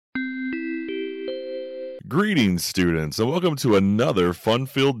Greetings, students, and welcome to another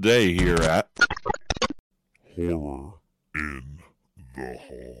fun-filled day here at Horror in the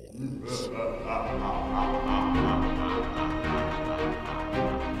Halls.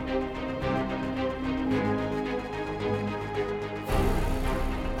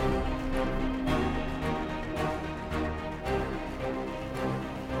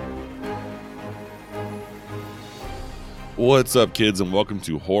 What's up, kids, and welcome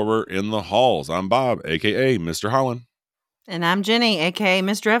to Horror in the Halls. I'm Bob, a.k.a. Mr. Holland. And I'm Jenny, a.k.a.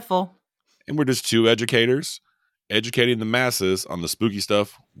 Miss Dreadful. And we're just two educators educating the masses on the spooky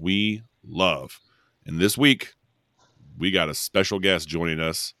stuff we love. And this week, we got a special guest joining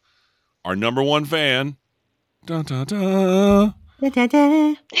us, our number one fan. Dun, dun, dun. Da, da,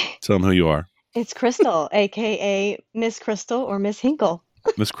 da. Tell them who you are. It's Crystal, a.k.a. Miss Crystal or Miss Hinkle.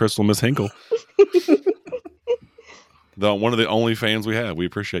 Miss Crystal, Miss Hinkle. One of the only fans we have. We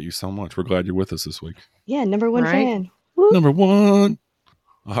appreciate you so much. We're glad you're with us this week. Yeah, number one Right. fan. Woo. Number one.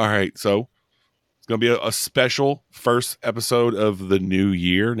 All right. So it's going to be a special first episode of the new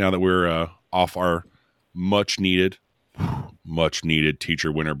year now that we're off our much needed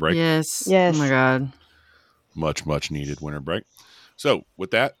teacher winter break. Yes. Yes. Oh, my God. Much needed winter break. So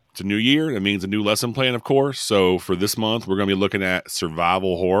with that, it's a new year. That means a new lesson plan, of course. So for this month, we're going to be looking at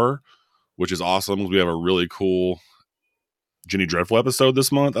survival horror, which is awesome. We have a really cool Jenny Dreadful episode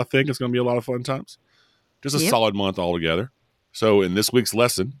this month. I think it's going to be a lot of fun times. Just a solid month altogether. So in this week's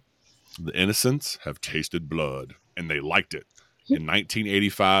lesson, the innocents have tasted blood, and they liked it. In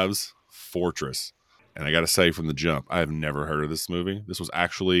 1985's Fortress. And I got to say from the jump, I have never heard of this movie. This was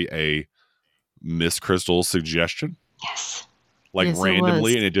actually a Miss Crystal's suggestion. Yes. Like Yes, it randomly,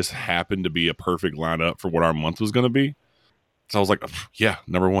 was. and it just happened to be a perfect lineup for what our month was going to be. So I was like, yeah,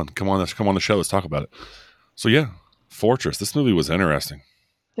 number one. Come on the show. Let's talk about it. So yeah, Fortress. This movie was interesting.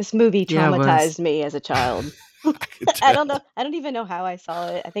 This movie Yeah, it was. traumatized me as a child. I don't know. I don't even know how I saw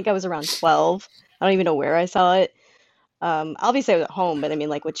it. I think I was around 12. I don't even know where I saw it. Obviously I was at home, but I mean,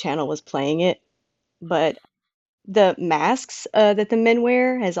 like, what channel was playing it? But the masks that the men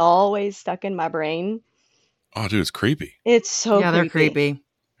wear has always stuck in my brain. Oh, dude, it's creepy. It's so yeah, they're creepy. And,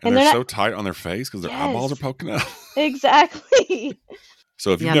 And they're they're so not- tight on their face because their eyeballs are Yes. poking out. Exactly.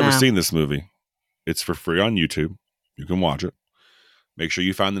 So if you've Yeah, never no. seen this movie, it's for free on YouTube. You can watch it. Make sure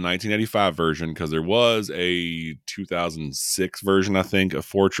you find the 1985 version because there was a 2006 version, I think, of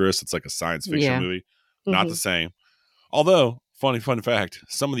Fortress. It's like a science fiction Yeah. movie. Not the same. Although, fun fact,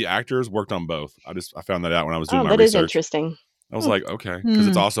 some of the actors worked on both. I found that out when I was doing Oh, my that is research. interesting. I was like, okay, because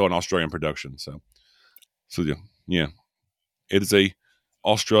it's Hmm. also an Australian production. So yeah, it is a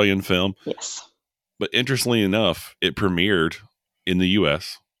Australian film. Yes. But interestingly enough, it premiered in the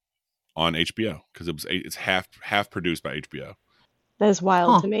U.S. on HBO because it's half produced by HBO. That is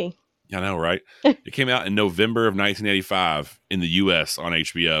wild Huh. to me. I know, right? It came out in November of 1985 in the U.S. on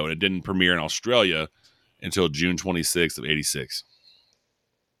HBO, and it didn't premiere in Australia until June 26th of 86.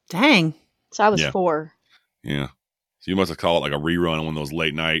 Dang. So I was Yeah. 4. Yeah. So you must have called it like a rerun on one of those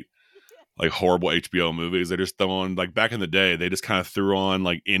late night, like horrible HBO movies. They just throw on, like back in the day, they just kind of threw on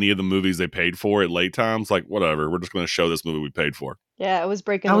like any of the movies they paid for at late times. Like, whatever, we're just going to show this movie we paid for. Yeah, I was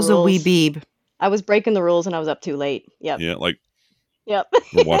breaking I the was rules. a wee beeb. I was breaking the rules and I was up too late. Yep. Yeah, like Yep.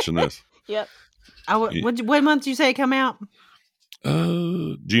 we're watching this. Yep. Yeah. What month did you say it come out?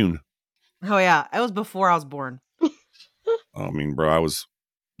 June. Oh, yeah. It was before I was born. I mean, bro, I was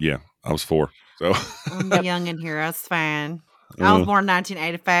 4. So I'm young in here. That's fine. I was born in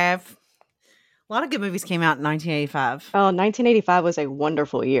 1985. A lot of good movies came out in 1985. Oh, 1985 was a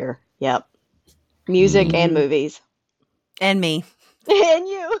wonderful year. Yep. Music and movies. And me. And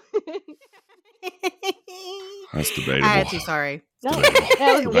you. that's debatable. I had to, sorry. No, Debatable. yeah,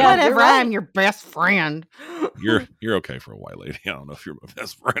 Debatable. yeah, Whatever. you're right. I'm your best friend. You're okay for a white lady. I don't know if you're my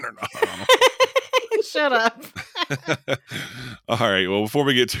best friend or not. I Shut up. don't know. All right. Well, before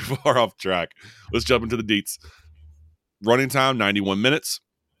we get too far off track, let's jump into the deets. Running time 91 minutes.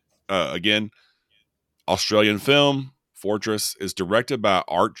 Again, Australian film. Fortress is directed by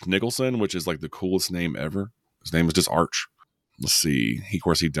Arch Nicholson, which is like the coolest name ever. His name is just Arch. Let's see. Of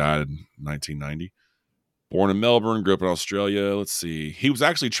course, he died in 1990. Born in Melbourne, grew up in Australia. Let's see. He was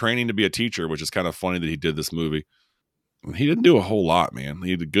actually training to be a teacher, which is kind of funny that he did this movie. He didn't do a whole lot, man.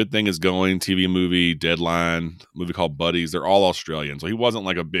 He did Good Thing Is Going, TV movie, Deadline, movie called Buddies. They're all Australian. So he wasn't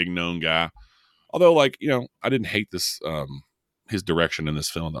like a big known guy. Although, like, I didn't hate this, his direction in this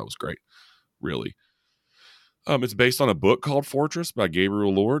film. That was great, really. It's based on a book called Fortress by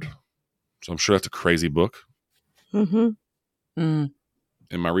Gabriel Lord. So I'm sure that's a crazy book. Mm-hmm. Mm.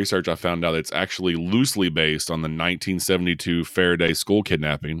 In my research, I found out it's actually loosely based on the 1972 Faraday school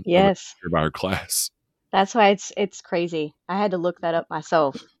kidnapping of a Yes. teacher by her class. That's why it's crazy. I had to look that up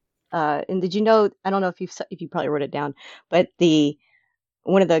myself. And did you know? I don't know if you probably wrote it down, but the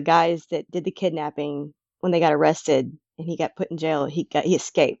one of the guys that did the kidnapping, when they got arrested and he got put in jail, he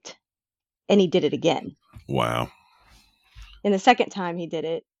escaped, and he did it again. Wow. And the second time he did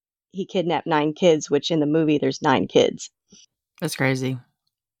it, he kidnapped 9 kids, which in the movie there's 9 kids. That's crazy.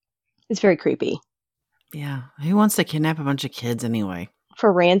 It's very creepy. Yeah. Who wants to kidnap a bunch of kids anyway?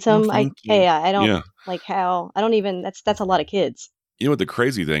 For ransom, No, thank you. I don't Yeah. like how. I don't even. That's a lot of kids. You know what the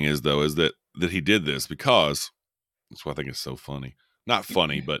crazy thing is, though, is that he did this because that's what I think is so funny. Not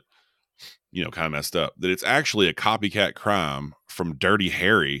funny, but kind of messed up. That it's actually a copycat crime from Dirty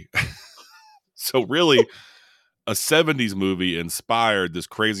Harry. So really, a 70s movie inspired this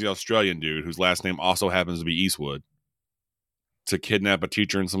crazy Australian dude whose last name also happens to be Eastwood to kidnap a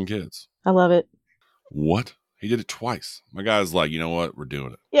teacher and some kids. I love it. What? He did it twice. My guy's like, you know what? We're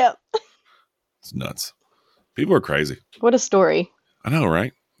doing it. Yep. It's nuts. People are crazy. What a story. I know,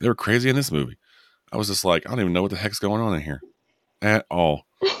 right? They were crazy in this movie. I was just like, I don't even know what the heck's going on in here at all.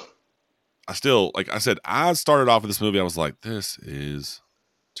 I still, like I said, I started off with this movie. I was like, this is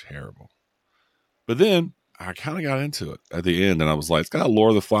terrible. But then I kind of got into it at the end, and I was like, it's got a Lord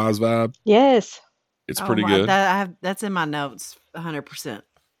of the Flies vibe. Yes. It's pretty good. That's in my notes, 100%.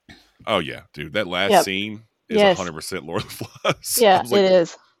 Oh, yeah, dude. That last scene is 100% Lord of the Flies. Yeah, like, it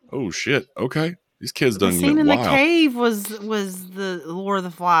is. Oh, shit. Okay. These kids The done scene in wild. the cave was the Lord of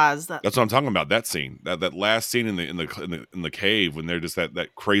the Flies. That's what I'm talking about. That scene, that last scene in the cave when they're just that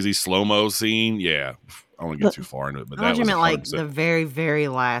crazy slow-mo scene. Yeah, I don't want to get too far into it, but that was meant 100%. like the very, very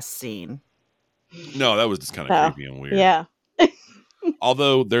last scene. No, that was just kind of creepy and weird. Yeah.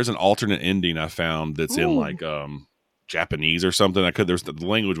 Although there's an alternate ending I found that's in like Japanese or something. The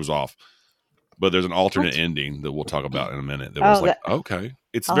language was off, but there's an alternate ending that we'll talk about in a minute. That was okay,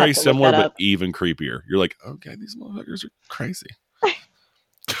 it's very similar but even creepier. You're like, okay, these motherfuckers are crazy,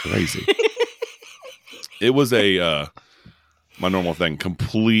 crazy. It was a my normal thing,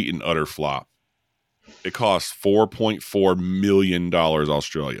 complete and utter flop. It cost $4.4 million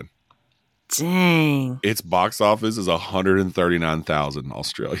Australian. Dang. Its box office is 139,000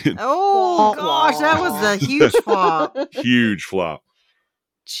 Australian. Oh gosh, that was a huge flop. Huge flop.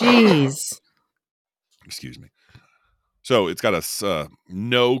 Jeez. Excuse me. So it's got a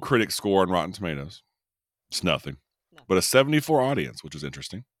no critic score on Rotten Tomatoes. It's nothing. But a 74 audience, which is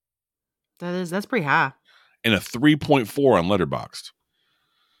interesting. That's pretty high. And a 3.4 on Letterboxd.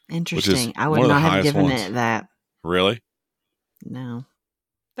 Interesting. I would not have given it that. Really? No.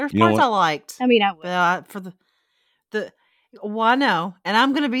 There's parts I liked. I mean, I would. But for well, I know. And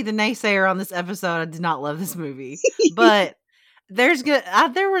I'm going to be the naysayer on this episode. I did not love this movie. But there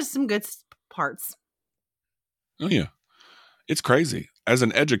was some good parts. Oh, yeah. It's crazy. As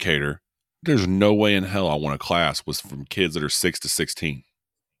an educator, there's no way in hell I want a class was from kids that are 6 to 16.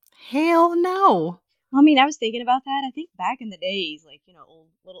 Hell no. I mean, I was thinking about that. I think back in the days, like,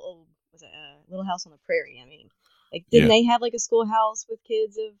 was it Little House on the Prairie? I mean, like, didn't they have like a schoolhouse with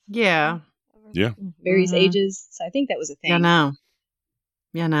kids of various ages? So I think that was a thing.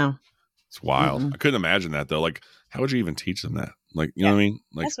 Yeah, no. It's wild. I couldn't imagine that though. Like, how would you even teach them that? Like, you know what I mean?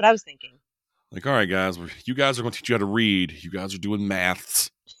 Like, that's what I was thinking. Like, all right, guys, you guys are going to teach you how to read. You guys are doing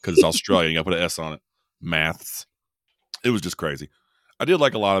maths because it's Australian. You got to put an S on it. Maths. It was just crazy. I did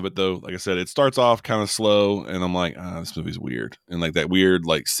like a lot of it though. Like I said, it starts off kind of slow, and I'm like, this movie's weird, and like that weird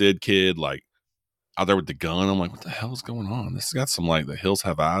like Sid kid like out there with the gun. I'm like, what the hell is going on? This has got some like The Hills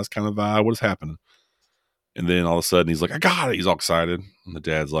Have Eyes kind of vibe. What is happening? And then all of a sudden he's like, I got it. He's all excited, and the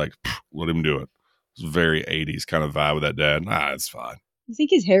dad's like, let him do it. It's very 80s kind of vibe with that dad. It's fine. You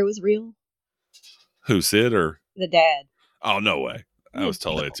think his hair was real? Who, Sid or the dad? Oh, no way. That was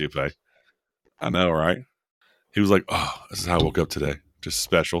totally a toupee. I know, right? He was like, oh, this is how I woke up today. Just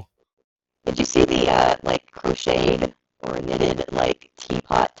special. Did you see the like crocheted or knitted like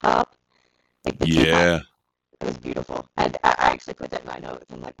teapot top? Like the teapot. It was beautiful. And I actually put that in my notes.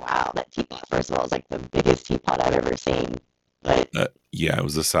 I'm like, wow, that teapot, first of all, is like the biggest teapot I've ever seen. But yeah, it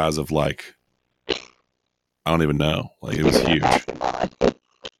was the size of like, I don't even know. Like, it was huge.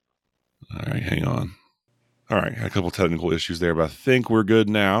 All right, hang on. All right, had a couple technical issues there, but I think we're good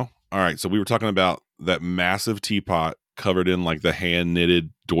now. All right, so we were talking about that massive teapot covered in like the hand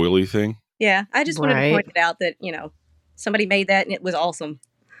knitted doily thing. Yeah, I just wanted to point it out that, somebody made that and it was awesome.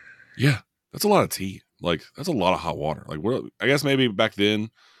 Yeah, that's a lot of tea. Like, that's a lot of hot water. Like, I guess maybe back then,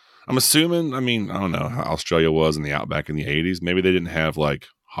 I'm assuming, I don't know how Australia was in the outback in the 80s. Maybe they didn't have like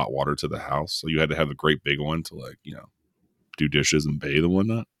hot water to the house. So you had to have a great big one to like, do dishes and bathe and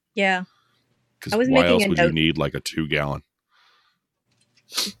whatnot. Yeah. Because why else would you need like a 2-gallon?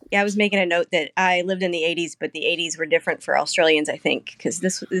 I was making a note that I lived in the 80s, but the 80s were different for Australians, I think, because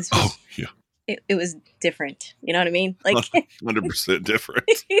this was Oh, yeah. it was different. You know what I mean? Like 100% different.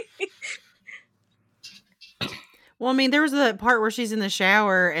 Well, I mean, there was a part where she's in the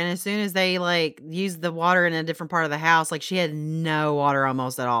shower, and as soon as they like use the water in a different part of the house, like she had no water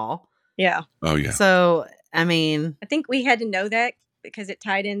almost at all. yeah. Oh, yeah. So, I mean, I think we had to know that because it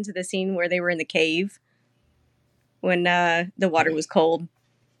tied into the scene where they were in the cave when the water was cold.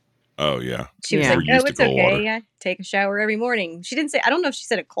 Oh, yeah. She was Yeah. like, We're used "Oh, to it's cold okay. water. I take a shower every morning." She didn't say. I don't know if she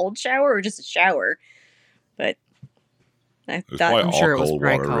said a cold shower or just a shower, but I It was thought probably I'm all sure it was cold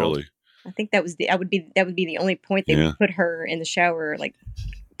probably water, cold. really. I think that was that would be the only point they Yeah. would put her in the shower, like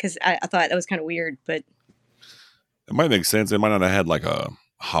because I thought that was kind of weird, but It might make sense. They might not have had like a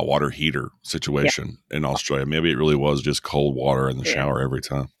hot water heater situation in Australia. Maybe it really was just cold water in the Yeah. shower every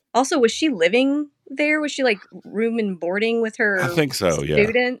time. also was she living there? Was she like room and boarding with her I think so, yeah.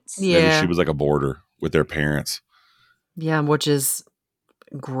 students? Yeah. Maybe she was like a boarder with their parents. Yeah, which is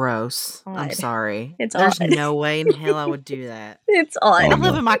gross. I'm Odd. sorry. It's There's odd. no way in hell I would do that. It's Oh, I odd.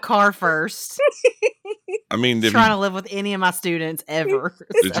 live no. in my car first. I mean, did Trying you, to live with any of my students ever.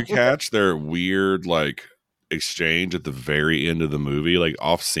 did you So- catch their weird like exchange at the very end of the movie, like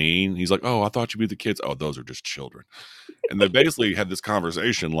off scene? He's like, "Oh, I thought you'd be the kids. Oh, those are just children." And they basically had this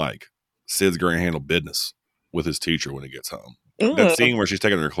conversation like Sid's going to handle business with his teacher when he gets home. That Ugh. scene where she's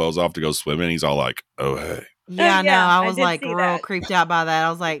taking her clothes off to go swimming, he's all like, "Oh, hey." Yeah, I know. yeah, I I was did like see real that. creeped out by that. I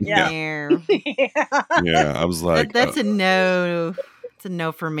was like, Yeah. no. Yeah. Yeah, I was like, That's a no. It's a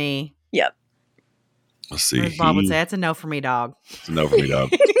no for me. Yep. let's see. Or as Bob would He- say, that's a no for me, dog. It's a no for me,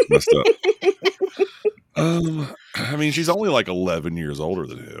 dog. Messed up. I mean, she's only like 11 years older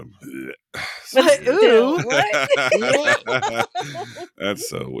than him. So But, weird. ooh. What? That's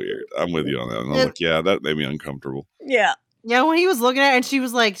so weird. I'm with you on that. And I'm It- like, yeah, that made me uncomfortable. Yeah. Yeah, when he was looking at it, and she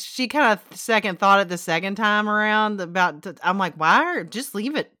was like, she kind of second thought it the second time around about. I'm like, why? Just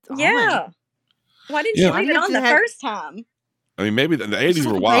leave it. on. Yeah. Why didn't Yeah. you Why leave do it you have on to the have- first time? I mean, maybe the It's 80s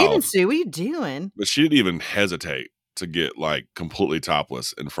like were a bathing wild, suit. What are you doing? but she didn't even hesitate to get like completely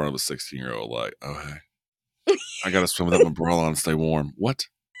topless in front of a 16-year-old. Like, oh, hey, I got to swim without my bra on and stay warm. What?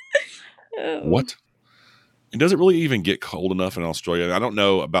 Oh. What? And does it really even get cold enough in Australia? I don't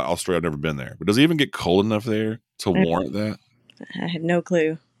know about Australia. I've never been there, but does it even get cold enough there to Mm. warrant that? I had no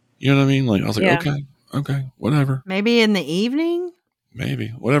clue. You know what I mean? Like, I was like, Yeah. okay, whatever. Maybe in the evening. Maybe.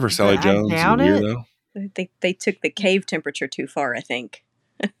 Whatever, Sally I Jones, you doubt it. weirdo. They took the cave temperature too far, I think.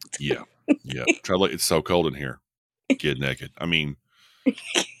 Yeah. Yeah. Try to look, it's so cold in here. Get naked. I mean,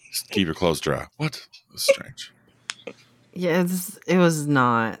 just keep your clothes dry. What? That's strange. Yeah, it was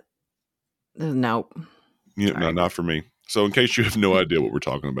not. Nope. Yeah, no, Sorry. not for me. So, in case you have no idea what we're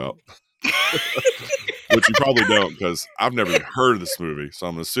talking about, which you probably don't, because I've never even heard of this movie, so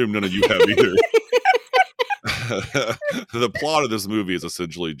I'm gonna assume none of you have either. The plot of this movie is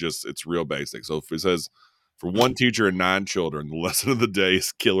essentially just it's real basic. So if it says for one teacher and 9 children, the lesson of the day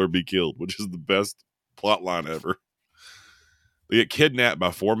is kill or be killed, which is the best plot line ever. They get kidnapped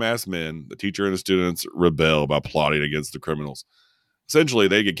by 4 masked men. The teacher and the students rebel by plotting against the criminals. Essentially,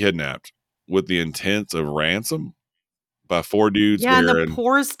 they get kidnapped with the intent of ransom by 4 dudes Yeah, in the wearing.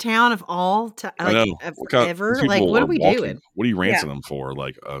 poorest town of all I know. What kind- ever. these Like, people what are are we walking. doing? What are you ransoming them for?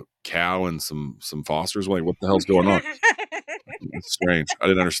 Like a cow and some Fosters? Like, what the hell's going on? It's strange. I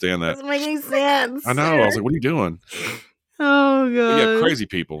didn't understand that. Doesn't make any sense. I know. I was like, what are you doing? Oh But god. yeah, crazy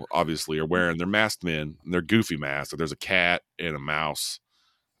people obviously are wearing their masked men and their goofy masks. Like there's a cat and a mouse.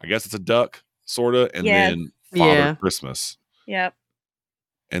 I guess it's a duck, sort of, and Yeah. then Father Yeah. Christmas. Yep.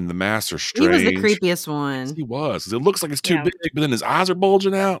 And the masks are He strange. was the creepiest Yes, one. he was. 'Cause it looks like it's too Yeah. big, but then his eyes are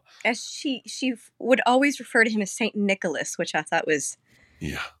bulging out. As she would always refer to him as Saint Nicholas, which I thought was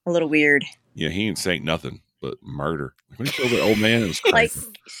Yeah. a little weird. Yeah, he ain't saying nothing but murder. Like, when he killed the old man, it was Like crazy.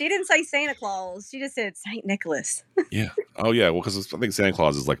 she didn't say Santa Claus; she just said Saint Nicholas. Yeah. Oh, yeah. Well, because I think Santa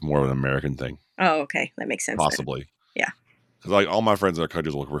Claus is like more of an American thing, Oh, okay, that makes sense. then. possibly. Yeah. Because like all my friends in other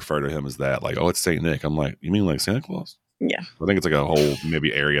countries will refer to him as that. Like, oh, it's Saint Nick. I'm like, you mean like Santa Claus? Yeah. I think it's like a whole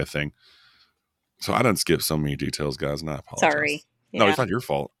maybe area thing. So I done skip so many details, guys, and I apologize. Sorry. No, Yeah. it's not your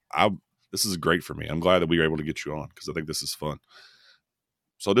fault. This is great for me. I'm glad that we were able to get you on because I think this is fun.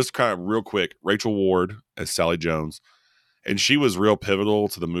 So this kind of real quick, Rachel Ward as Sally Jones, and she was real pivotal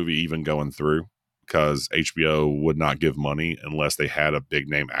to the movie even going through because HBO would not give money unless they had a big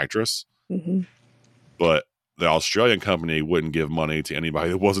name actress. Mhm. But the Australian company wouldn't give money to anybody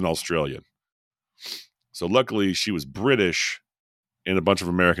that wasn't Australian. So luckily she was British in a bunch of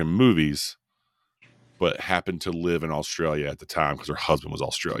American movies, but happened to live in Australia at the time because her husband was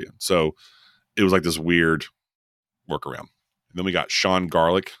Australian. So it was like this weird workaround. then we got Sean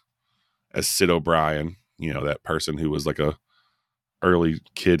Garlic as Sid O'Brien. You know, that person who was like a early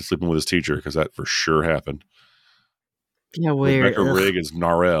kid sleeping with his teacher, because that for sure happened. Yeah, weird. Rebecca Ugh. Rigg is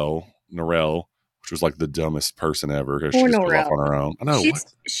Norel, which was like the dumbest person ever because she Poor just goes off Norel. on her own. I know.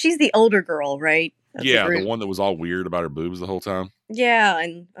 She's the older girl, right? Of Yeah, the group. one that was all weird about her boobs the whole time. Yeah,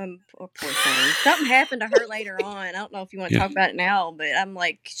 and poor thing. Something happened to her later on. I don't know if you want to talk about it now, but I'm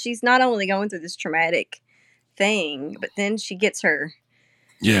like, she's not only going through this traumatic thing, but then she gets her.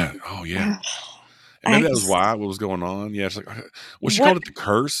 Yeah. Oh, yeah. And maybe that was why. What was going on? Yeah. It's like, well, she called it the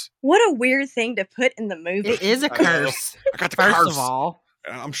curse. What a weird thing to put in the movie. It is a curse. I got the First curse. of all,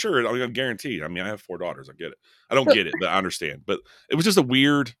 I'm sure. I'm guaranteed. I mean, I have 4 daughters. I get it. I don't get it, but I understand. But it was just a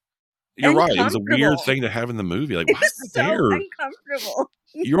weird. You're right. It was a weird thing to have in the movie. Like, why is it so there? Uncomfortable.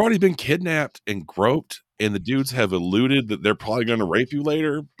 You've already been kidnapped and groped, and the dudes have alluded that they're probably going to rape you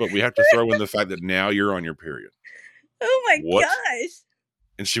later. But we have to throw in the fact that now you're on your period. Oh my gosh!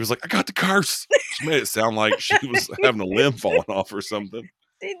 And she was like, "I got the curse." She made it sound like she was having a limb falling off or something.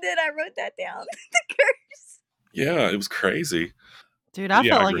 She did. I wrote that down. The curse. Yeah, it was crazy. Dude, I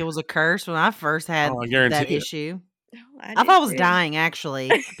felt like it was a curse when I first had that issue. I thought I was dying, actually,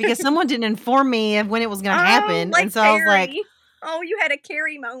 because someone didn't inform me of when it was going to happen. Like and so Carrie. I was like, oh, you had a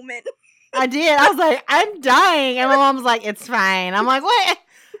Carrie moment. I did. I was like, I'm dying. And my mom was like, it's fine. I'm like, what?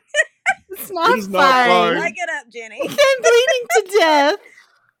 It's not fine. Like it up, Jenny. I'm bleeding to death.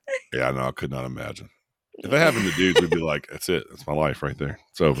 Yeah, no, I could not imagine. If that happened to dudes, we'd be like, that's it. That's my life right there.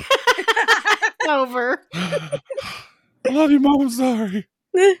 It's over. It's over. I love you, Mom. I'm sorry.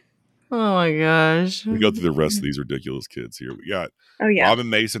 Oh my gosh. We go through the rest of these ridiculous kids here. We got Robin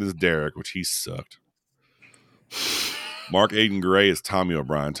Mason as Derek, which he sucked. Mark Aiden Gray as Tommy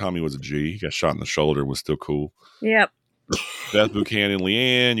O'Brien. Tommy was a G. He got shot in the shoulder and was still cool. Yep. Beth Buchanan,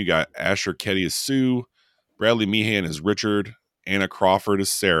 Leanne. You got Asher Ketty as Sue. Bradley Meehan as Richard. Anna Crawford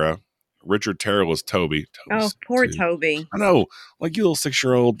as Sarah. Richard Terrell as Toby. Poor Toby. I know. Like, you little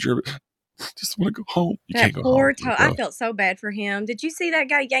 6-year-old. Just want to go home. You can't go poor home. I felt so bad for him. Did you see that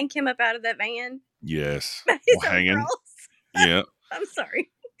guy yank him up out of that van? Yes. Hanging. Yeah. I'm sorry.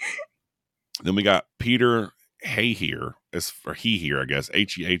 Then we got Peter Hayhir, I guess.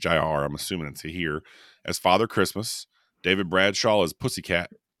 Heir. I'm assuming it's Hayhir as Father Christmas. David Bradshaw as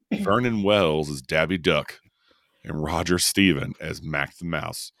Pussycat. Vernon Wells as Dabby Duck. And Roger Stephen as Mac the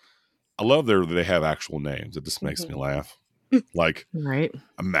Mouse. I love that they have actual names. It just makes me laugh. Like,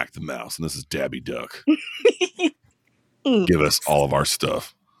 I'm Mac the Mouse, and this is Dabby Duck. Give us all of our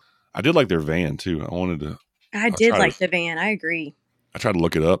stuff. I did like their van, too. I did like the van. I agree. I tried to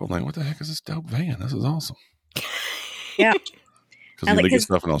look it up. I'm like, what the heck is this dope van? This is awesome. Yeah. Because they get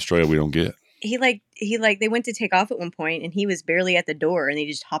stuff in Australia we don't get. They went to take off at one point, and he was barely at the door, and they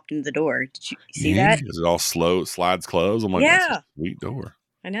just hopped into the door. Did you see that? Is it all slow? Slides closed? I'm like, that's a sweet door.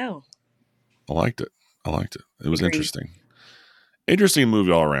 I know. I liked it. It was interesting. Interesting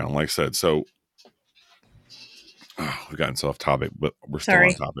movie all around, like I said. So, we've gotten so off topic, but we're still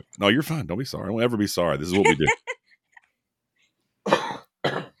on topic. No, you're fine. Don't be sorry. I won't ever be sorry. This is what we do.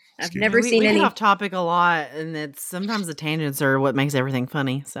 I've never seen any get off topic a lot, and sometimes the tangents are what makes everything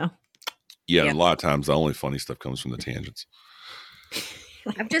funny. So, yeah, a lot of times the only funny stuff comes from the tangents.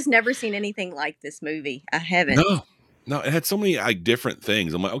 I've just never seen anything like this movie. I haven't. No, it had so many like different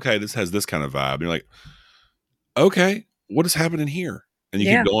things. I'm like, okay, this has this kind of vibe. And you're like, okay, what is happening here? And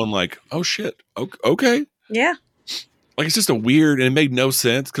you keep going like, oh shit, okay, yeah. Like, it's just a weird, and it made no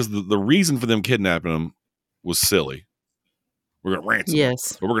sense because the reason for them kidnapping them was silly. We're going to ransom them,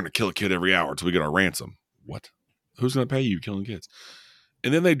 but we're going to kill a kid every hour until we get our ransom. What? Who's going to pay you killing kids?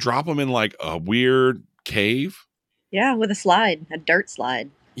 And then they drop them in like a weird cave. Yeah, with a dirt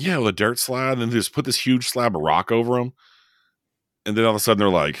slide. Yeah, with a dirt slide. And then they just put this huge slab of rock over them. And then all of a sudden they're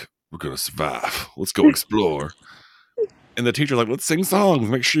like, we're going to survive. Let's go explore. And the teacher's like, let's sing songs.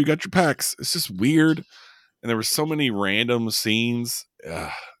 Make sure you got your packs. It's just weird. And there were so many random scenes.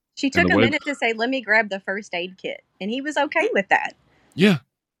 She took a minute to say, let me grab the first aid kit. And he was okay with that. Yeah.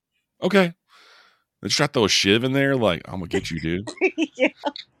 Okay. They just throw a shiv in there. Like, I'm going to get you, dude. Yeah.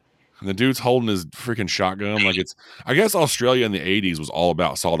 And the dude's holding his freaking shotgun. Like, I guess Australia in the 80s was all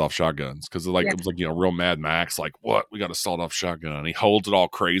about sawed-off shotguns. Because it was like, real Mad Max. Like, what? We got a sawed-off shotgun. And he holds it all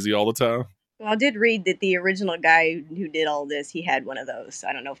crazy all the time. Well, I did read that the original guy who did all this, he had one of those.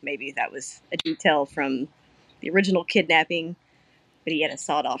 I don't know if maybe that was a detail from the original kidnapping, but he had a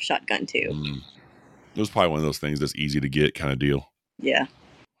sawed-off shotgun too. It was probably one of those things that's easy to get kind of deal. Yeah.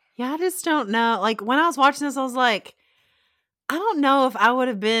 Yeah, I just don't know. Like, when I was watching this, I was like, I don't know if I would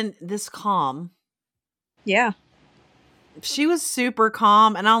have been this calm. Yeah. She was super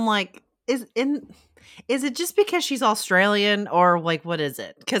calm, and I'm like, Is it just because she's Australian, or like what is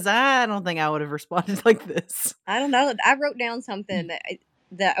it? Because I don't think I would have responded like this. I don't know. I wrote down something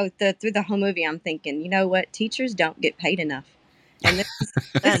that through the whole movie, I'm thinking, you know what? Teachers don't get paid enough, and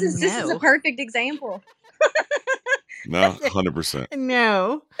this is a perfect example. No, 100%.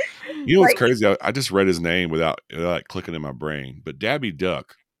 No. You know what's crazy? I just read his name without like clicking in my brain. But Dabby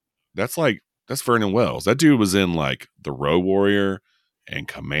Duck, that's Vernon Wells. That dude was in like The Road Warrior and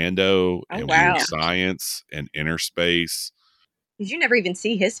Commando and Weird Science and Inner Space. Did you never even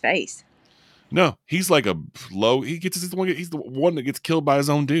see his face? No, he's like he's the one that gets killed by his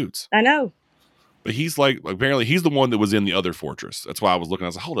own dudes. I know. But he's like apparently he's the one that was in The Other Fortress. That's why I was looking. I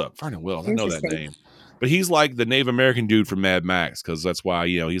was like, hold up, Vernon Wells. I know that name. But he's like the Native American dude from Mad Max, because that's why,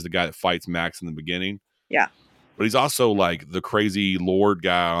 he's the guy that fights Max in the beginning. Yeah. But he's also like the crazy Lord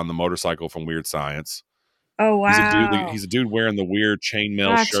guy on the motorcycle from Weird Science. Oh, wow. He's a dude wearing the weird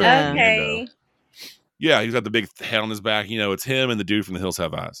chainmail shirt. Okay. Yeah, he's got the big head on his back. It's him and the dude from The Hills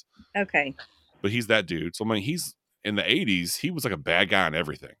Have Eyes. Okay. But he's that dude. So, I mean, he's in the 80s, he was like a bad guy in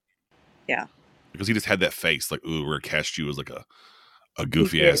everything. Yeah. Because he just had that face like, ooh, we're going to cast you as like a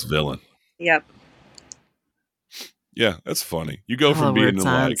goofy ass villain. Yep. Yeah, that's funny. You go from being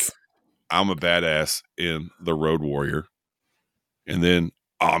like, I'm a badass in The Road Warrior, and then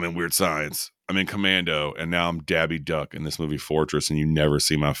I'm in Weird Science, I'm in Commando, and now I'm Dabby Duck in this movie Fortress, and you never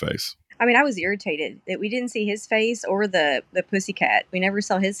see my face. I mean, I was irritated that we didn't see his face or the pussycat. We never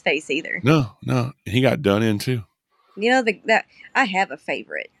saw his face either. No, he got done in too. That I have a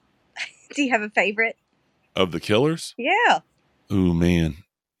favorite. Do you have a favorite of the killers? Yeah. Oh man.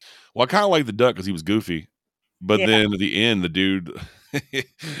 Well, I kind of like the duck because he was goofy. But then at the end, the dude,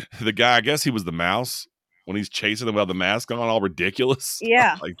 the guy, I guess he was the mouse when he's chasing him without the mask on, all ridiculous.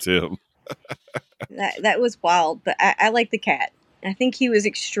 Yeah. I liked him. that was wild, but I like the cat. I think he was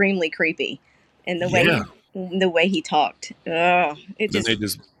extremely creepy in the way he talked. Then they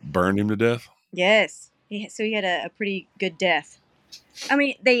just burned him to death? Yes. So he had a pretty good death. I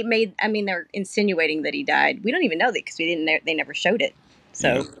mean, they're insinuating that he died. We don't even know that because they never showed it.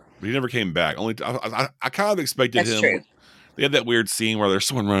 So. Yeah. But he never came back. I kind of expected him. True. They had that weird scene where there's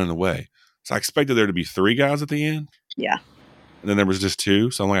someone running away. So I expected there to be 3 guys at the end. Yeah. And then there was just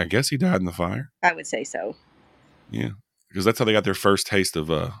 2. So I'm like, I guess he died in the fire. I would say so. Yeah. Because that's how they got their first taste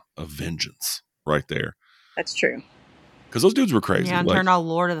of vengeance right there. That's true. Because those dudes were crazy. Yeah, and turned on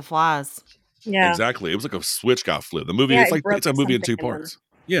Lord of the Flies. Yeah. Exactly. It was like a switch got flipped. The movie, it's a movie in 2 parts.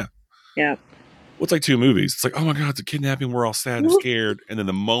 Yeah. Yeah. What's like 2 movies? It's like, oh my God, it's a kidnapping. We're all sad and scared. And then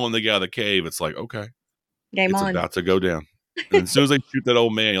the moment they get out of the cave, it's like, okay. Game on. It's about to go down. And as soon as they shoot that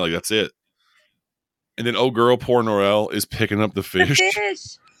old man, you're like, that's it. And then old girl, poor Norelle, is picking up the fish. The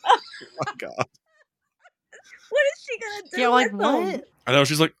fish. Oh my God. What is she going to do? Yeah, like what? I know.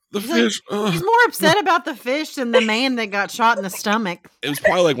 She's like, the fish. He's more upset about the fish than the man that got shot in the stomach. It was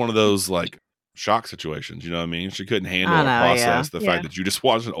probably like one of those like shock situations. You know what I mean? She couldn't handle or process the fact that you just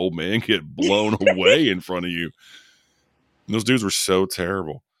watched an old man get blown away in front of you. And those dudes were so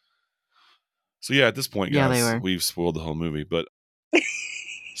terrible. So yeah, at this point, guys, we've spoiled the whole movie, but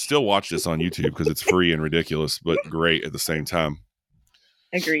still watch this on YouTube because it's free and ridiculous, but great at the same time.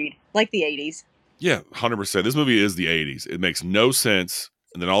 Agreed. Like the 80s. Yeah, 100%. This movie is the 80s. It makes no sense.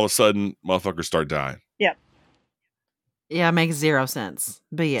 And then all of a sudden, motherfuckers start dying. Yep. Yeah, it makes 0 sense.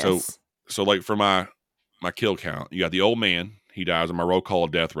 But yes. So like for my kill count, you got the old man. He dies, or my roll call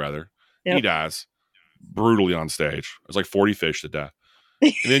of death, rather. Yep. He dies brutally on stage. There's like 40 fish that die.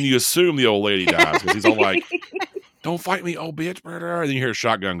 And then you assume the old lady dies because he's all like, don't fight me, old bitch. And then you hear a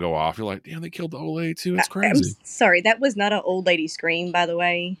shotgun go off. You're like, damn, they killed the old lady too. That's crazy. I'm sorry, that was not an old lady scream, by the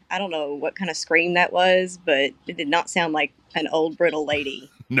way. I don't know what kind of scream that was, but it did not sound like an old brittle lady.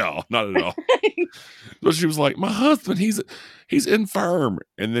 No, not at all. But she was like, my husband, he's infirm.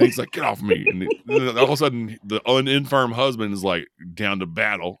 And then he's like, get off me. And then all of a sudden, the infirm husband is like down to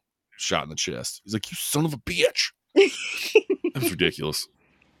battle, shot in the chest. He's like, you son of a bitch. That was ridiculous.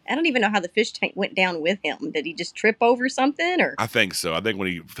 I don't even know how the fish tank went down with him. Did he just trip over something? Or I think so. I think when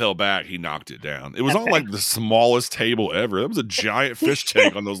he fell back, he knocked it down. It was on like the smallest table ever. That was a giant fish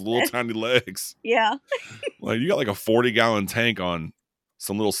tank on those little tiny legs. Yeah. Like you got like a 40-gallon tank on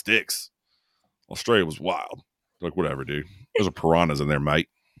some little sticks. Australia was wild. Like, whatever, dude. There's a piranhas in there, mate.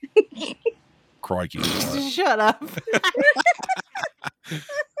 Crikey. Shut up.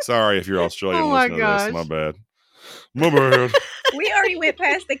 Sorry if you're Australian. Oh my gosh. My bad. My bad. We already went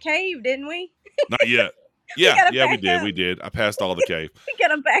past the cave, didn't we? Not yet. Yeah, we did. We did. I passed all the cave. We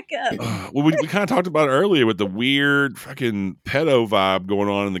gotta back up. Well, we kind of talked about it earlier with the weird fucking pedo vibe going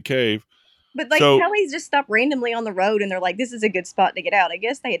on in the cave. But like So- Kelly's just stopped randomly on the road, and they're like, "This is a good spot to get out." I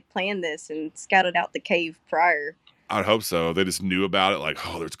guess they had planned this and scouted out the cave prior. I'd hope so. They just knew about it, like,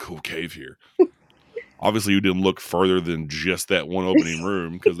 oh, there's a cool cave here. Obviously, you didn't look further than just that one opening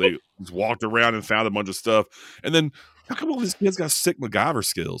room because they just walked around and found a bunch of stuff. And then, how come all these kids got sick MacGyver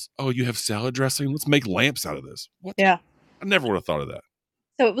skills? Oh, you have salad dressing? Let's make lamps out of this. What? Yeah. I never would have thought of that.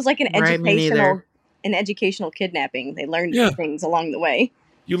 So it was like an Right, me neither. educational kidnapping. They learned Yeah. things along the way.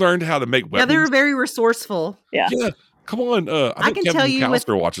 You learned how to make Yeah, weapons. they were very resourceful. Yeah. Yeah, come on. I think can Kevin tell you with-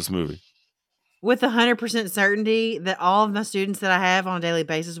 McAllister watched this movie. With 100% certainty that all of my students that I have on a daily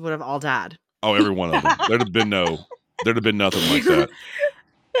basis would have all died. Oh, every one of them. There'd have been nothing like that.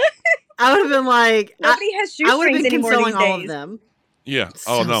 I would have been like, Nobody has I would have shoestrings been anymore consoling these all of days. them. Yeah.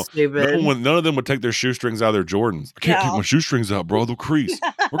 So Oh no. stupid. None of them would take their shoestrings out of their Jordans. I can't take No. my shoestrings out, bro. They'll crease.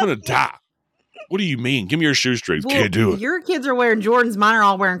 We're gonna die. What do you mean? Give me your shoestrings. Well, Can't do it. Your kids are wearing Jordans. Mine are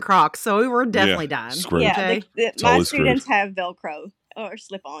all wearing Crocs. So we were definitely dying. screwed. Yeah, Okay? my Totally screwed. students have Velcro or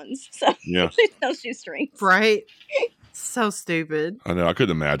slip-ons, so Yeah. there's no shoestrings. Right? So stupid. I know. I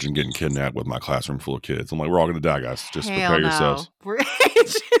couldn't imagine getting kidnapped with my classroom full of kids. I'm like, we're all gonna die, guys. Just Hell prepare no. yourselves.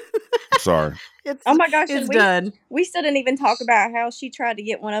 It's, Sorry. Oh my gosh, it's and done. we still didn't even talk about how she tried to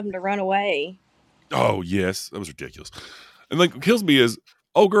get one of them to run away. Oh yes, that was ridiculous. And like, what kills me is,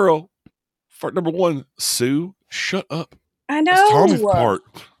 oh girl, for number one, Sue, shut up. I That's Tommy's know. part.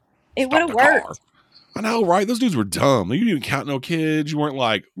 It Stop would have the worked. car. I know, right? Those dudes were dumb. You didn't even count no kids. You weren't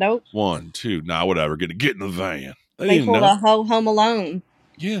like Nope. 1, 2, nah, whatever. Get in the van. They They didn't pulled know. a whole Home Alone.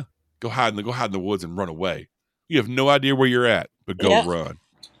 Yeah, go hide in the woods and run away. You have no idea where you're at, but go Yeah. run.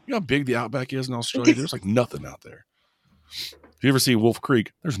 You know how big the outback is in Australia? There's like nothing out there. If you ever see Wolf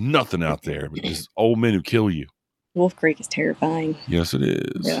Creek, there's nothing out there but just old men who kill you. Wolf Creek is terrifying. Yes, it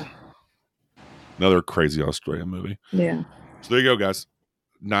is. Yeah. Another crazy Australian movie. Yeah. So there you go, guys.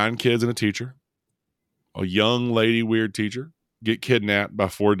 9 kids and a teacher. A young lady, weird teacher, get kidnapped by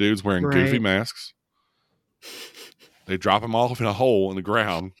 4 dudes wearing goofy Right. masks. They drop them off in a hole in the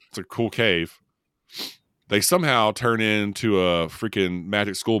ground. It's a cool cave. They somehow turn into a freaking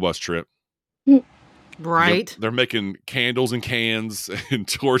magic school bus trip. Right? They're making candles and cans and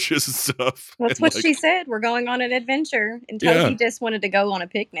torches and stuff. That's And what like, she said. We're going on an adventure. And Yeah. Toby just wanted to go on a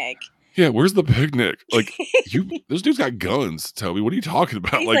picnic. Yeah, where's the picnic? Like, those dudes got guns, Toby. What are you talking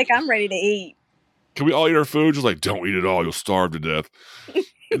about? He's like, I'm ready to eat. Can we all eat our food? Just like, don't eat it all. You'll starve to death.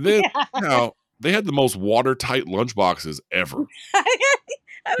 And then, now, they had the most watertight lunchboxes ever.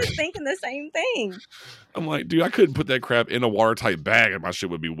 I was thinking the same thing. I'm like, dude, I couldn't put that crap in a watertight bag and my shit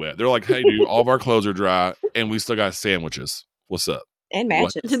would be wet. They're like, hey, dude, all of our clothes are dry and we still got sandwiches. What's up? And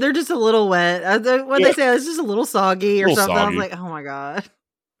What? matches. They're just a little wet. What Yeah. they say, it's just a little soggy or Little something. I soggy. was like, oh my God.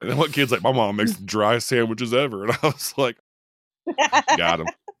 And then one kid's like, my mom makes the driest sandwiches ever. And I was like, got him.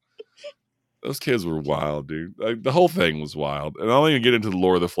 Those kids were wild, dude. Like, the whole thing was wild. And I don't even get into the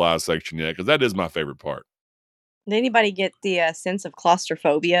Lord of the Flies section yet because that is my favorite part. Did anybody get the sense of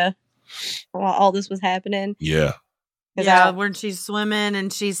claustrophobia while all this was happening? Yeah. 'Cause Yeah, I, when she's swimming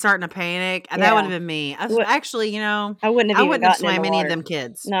and she's starting to panic. That Yeah. would have been me. What- Actually, I wouldn't have I even wouldn't have gotten in swam the any of water. them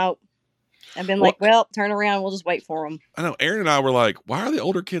kids. No. I've been Well- like, well, turn around. We'll just wait for them. I know. Aaron and I were like, why are the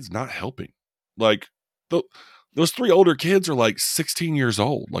older kids not helping? Like, those 3 older kids are like 16 years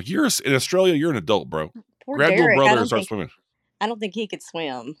old. Like, in Australia, you're an adult, bro. Poor Grab Derek. little I brother and don't start think, swimming. I don't think he could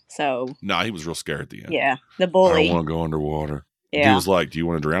swim. So, Nah, he was real scared at the end. yeah. The I don't bully. want to go underwater. He Yeah. was like, do you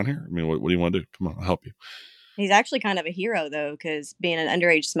want to drown here? I mean, what do you want to do? Come on, I'll help you. He's actually kind of a hero, though, because being an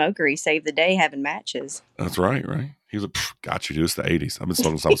underage smoker, he saved the day having matches. That's right, right? He was like, got you, dude. It's the 80s. I've been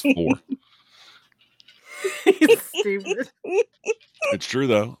smoking since I was 4. Stupid. It's true,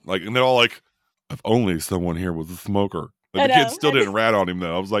 though. Like, and they're all like, if only someone here was a smoker. Like, I the kids know. still didn't rat on him,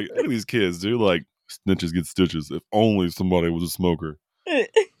 though. I was like, look at these kids, dude. Like, snitches get stitches. If only somebody was a smoker.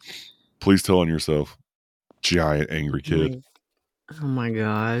 Please tell on yourself. Giant angry kid. Oh my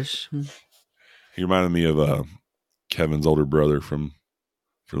gosh. He reminded me of Kevin's older brother from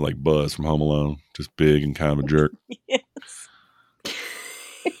like Buzz from Home Alone. Just big and kind of a jerk. Yes.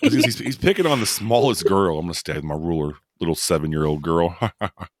 He's picking on the smallest girl. I'm going to stay with my ruler, little 7-year-old girl.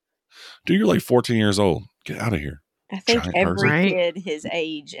 Dude, you're like 14 years old. Get out of here. I think Giant every person. Right. kid his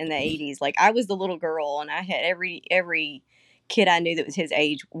age in the 80s, like I was the little girl, and I had every kid I knew that was his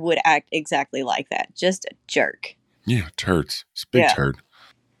age would act exactly like that. Just a jerk. Yeah, turds. It's a big Yeah. turd.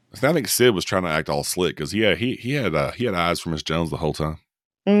 I think Sid was trying to act all slick because he had eyes for Miss Jones the whole time.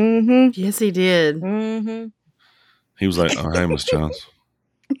 Mm-hmm. Yes, he did. Mm-hmm. He was like, "Oh, hey, Miss Jones."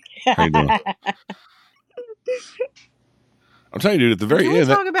 How you doing? I'm telling you, dude. At the very Can we end,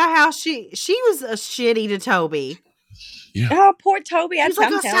 talk about how she was a shitty to Toby? Yeah. Oh, poor Toby. She's like,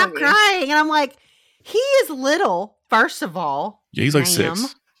 I'm "Oh, stop telling you. crying," and I'm like, "He is little, first of all." Yeah, he's like ma'am.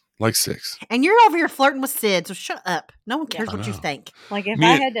 6. Like 6. And you're over here flirting with Sid, so shut up. No one cares I what you know. think. Like if Me,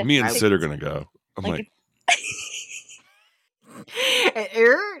 I had to, me and I- Sid are going to go. I'm like like,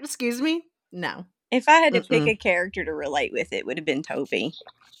 Excuse me? No. if I had to pick Mm-mm. a character to relate with, it would have been Toby.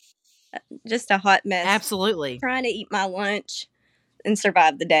 Just a hot mess, Absolutely. trying to eat my lunch and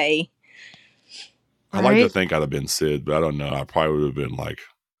survive the day. I like to Right? think I'd have been Sid, but I don't know. I probably would have been like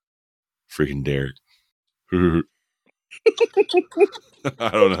freaking Derek. I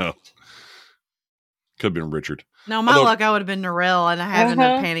don't know. Could have been Richard. No, my Although- luck, I would have been Narelle and having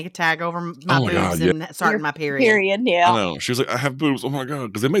a panic attack over my Oh my boobs God, yeah. and starting Your my period. Period. I Yeah. know. She was like, I have boobs. Oh my God.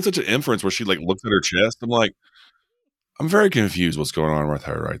 Because they made such an inference where she like looks at her chest. I'm like, I'm very confused what's going on with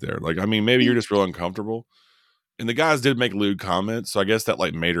her right there. Like, I mean, maybe you're just real uncomfortable. And the guys did make lewd comments. So I guess that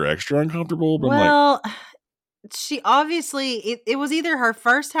like made her extra uncomfortable. But I'm like, Well, she obviously, it was either her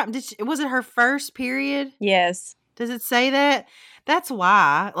first time. Was it her first period? Yes. Does it say that? That's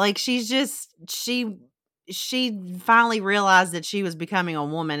why. Like, she finally realized that she was becoming a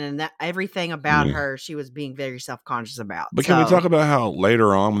woman and that everything about Yeah. her, she was being very self-conscious about. but can we So- talk about how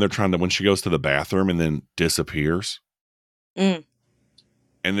later on when she goes to the bathroom and then disappears? Mm.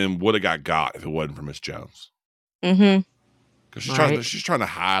 And then would have got if it wasn't for Miss Jones. Mm-hmm. Because Right. she's trying to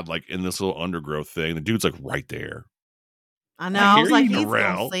hide like in this little undergrowth thing. The dude's like right there. I know. I I hear was like, you, he's going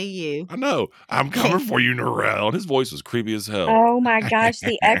Narelle. to see you. I know. I'm coming for you, Narelle. And his voice was creepy as hell. Oh my gosh,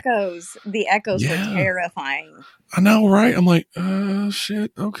 the echoes. The echoes Yeah. were terrifying. I know, right? I'm like,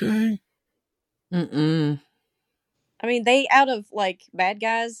 shit, okay. Mm-mm. I mean, they out of like bad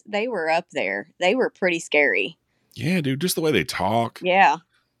guys, they were up there. They were pretty scary. Yeah, dude, just the way they talk Yeah.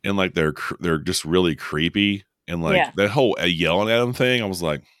 and like they're just really creepy and like Yeah. that whole yelling at him thing. I was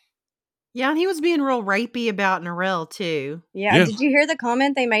like, Yeah, and he was being real rapey about Narelle, too. Yeah. Yeah. Did you hear the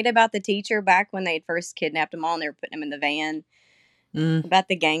comment they made about the teacher back when they had first kidnapped them all and they were putting him in the van about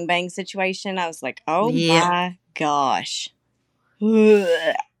the gangbang situation? I was like, oh Yeah. my gosh. Ugh.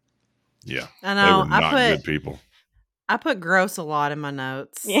 yeah, I they know. were not good people. I put gross a lot in my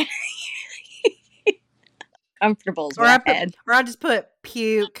notes. Yeah. Comfortable is Or what I I had. just put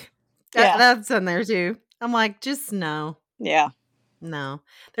puke. Yeah. That's in there too. I'm like, just no. Yeah. No.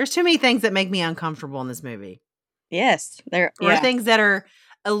 There's too many things that make me uncomfortable in this movie. Yes. There. Or Yeah. things that are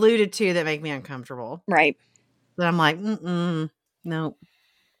alluded to that make me uncomfortable. Right. That I'm like, no.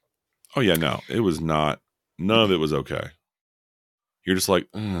 Oh yeah, no, it was not. None of it was okay. You're just like,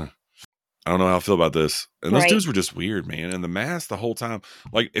 I don't know how I feel about this. And those Right. dudes were just weird, man. And the mask the whole time.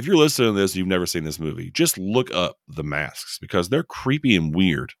 Like, if you're listening to this, you've never seen this movie, just look up the masks because they're creepy and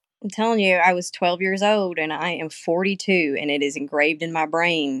weird. I'm telling you, I was 12 years old and I am 42, and it is engraved in my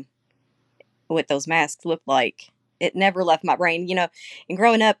brain what those masks look like. It never left my brain. You know, and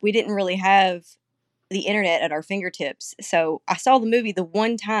growing up, we didn't really have the internet at our fingertips. So I saw the movie the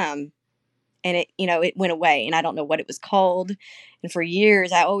one time and it went away, and I don't know what it was called. And for years,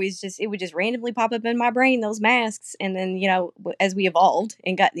 it would just randomly pop up in my brain, those masks. And then, as we evolved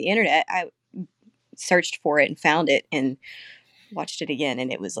and got the internet, I searched for it and found it and watched it again.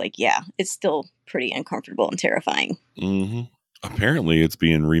 And it was like, yeah, it's still pretty uncomfortable and terrifying. Mm-hmm. Apparently, it's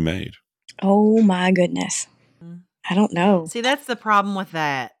being remade. Oh my goodness. I don't know. See, that's the problem with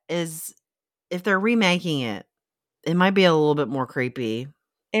that is if they're remaking it, it might be a little bit more creepy.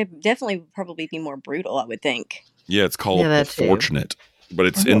 It definitely would probably be more brutal, I would think. Yeah, it's called The that too. Fortunate, but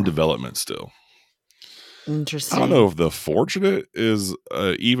it's in development still. Interesting. I don't know if The Fortunate is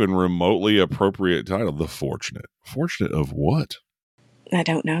even remotely appropriate title. The Fortunate. Fortunate of what? I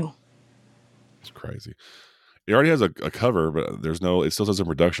don't know. It's crazy. It already has a cover, but it still says in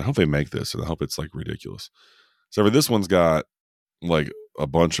production. I hope they make this, and I hope it's like ridiculous. So for this one's got like a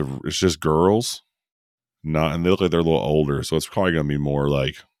bunch of, it's just girls, and they look like they're a little older, so it's probably going to be more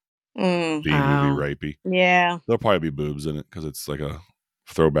like Mm, B-movie rapey. yeah. There'll probably be boobs in it because it's like a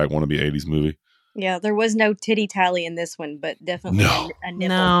throwback wannabe 80s movie. Yeah, there was no titty tally in this one, but definitely No. a nipple,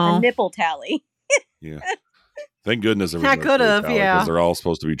 No. a nipple tally. Yeah. Thank goodness I could've, yeah. because they're all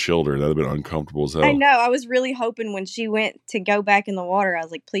supposed to be children. That'd have been uncomfortable as hell. I know. I was really hoping when she went to go back in the water, I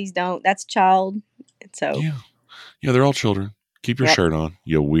was like, please don't. That's child. So, Yeah, they're all children. Keep your Yep. shirt on,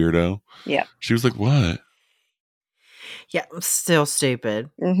 you weirdo. Yep. She was like, what? Yeah, still stupid.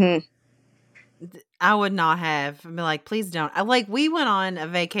 mm-hmm. I would not have. I'd be like, please don't. We went on a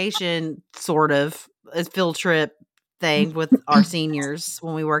vacation, sort of, a field trip thing with our seniors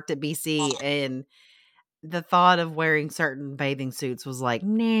when we worked at BC, and the thought of wearing certain bathing suits was like,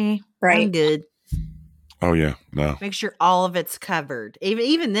 nah, Right. I'm good. Oh, yeah. No. Make sure all of it's covered.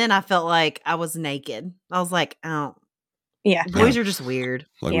 Even then, I felt like I was naked. I was like, oh, Yeah. Boys are just weird.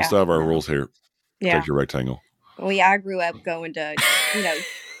 Like we Yeah. still have our rules here. Yeah. Take your rectangle. I grew up going to,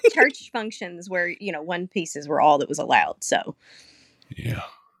 church functions where, one pieces were all that was allowed. So, Yeah.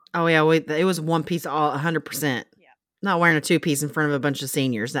 Oh yeah, it was one piece, all 100%. Yeah. Not wearing a 2-piece in front of a bunch of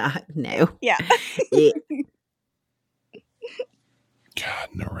seniors. No. yeah. Yeah. God,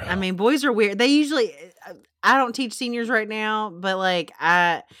 no. I mean, boys are weird. They usually. I don't teach seniors right now, but like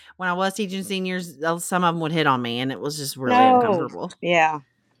when I was teaching seniors, some of them would hit on me, and it was just really uncomfortable. Yeah.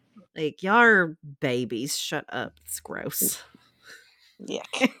 Like, y'all are babies. Shut up. It's gross. Yeah.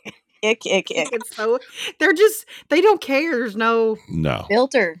 Ick. It's so they don't care. There's no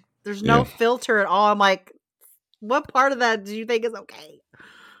Filter. There's no filter at all. I'm like, what part of that do you think is okay?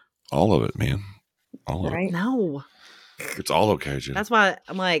 All of it, man. All of it. No. It's all okay, Jen. That's why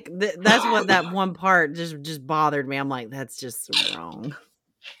I'm like, that's what that one part just bothered me. I'm like, that's just wrong.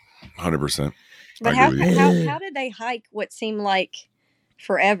 100%. But how did they hike what seemed like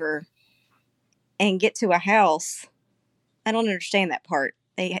forever and get to a house? I don't understand that part.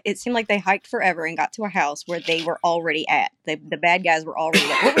 It seemed like they hiked forever and got to a house where they were already at. The bad guys were already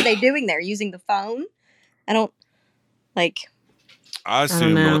there. What were they doing there? Using the phone? I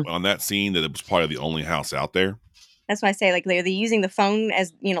assume on that scene that it was probably the only house out there. That's why I say, like, are they using the phone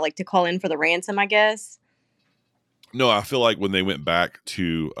as, like to call in for the ransom, I guess? No, I feel like when they went back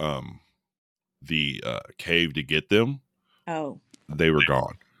to the cave to get them, they were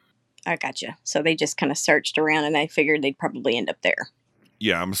gone. I gotcha. So they just kind of searched around and they figured they'd probably end up there.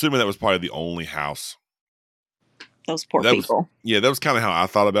 Yeah, I'm assuming that was probably the only house. Those poor people. That was kind of how I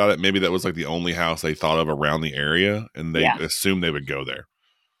thought about it. Maybe that was like the only house they thought of around the area, and they assumed they would go there.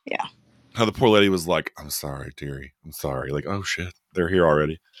 Yeah. How the poor lady was like, "I'm sorry, dearie. I'm sorry." Like, oh shit, they're here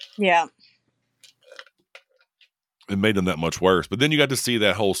already. Yeah. It made them that much worse. But then you got to see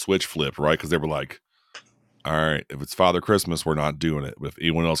that whole switch flip, right? Because they were like, all right, if it's Father Christmas, we're not doing it. But if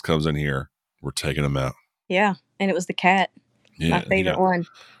anyone else comes in here, we're taking them out. Yeah. And it was the cat. Yeah, my favorite one.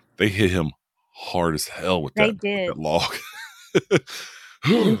 They hit him hard as hell with that log.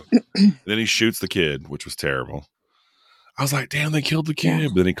 Then he shoots the kid, which was terrible. I was like, damn, they killed the kid. Yeah.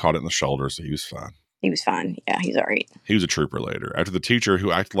 But then he caught it in the shoulder, so he was fine. He was fine. Yeah, he's all right. He was a trooper later. After the teacher,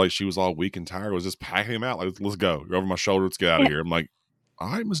 who acted like she was all weak and tired, was just packing him out. Like, let's go. You're over my shoulder. Let's get out of here. I'm like, all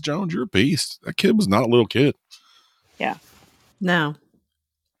right, Miss Jones, you're a beast. That kid was not a little kid. Yeah. No.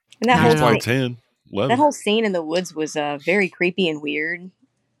 And that he was like 10, 11. That whole scene in the woods was very creepy and weird.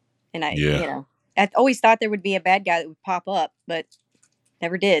 And I always thought there would be a bad guy that would pop up, but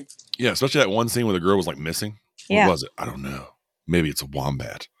never did. Yeah, especially that one scene where the girl was like missing. What was it? I don't know. Maybe it's a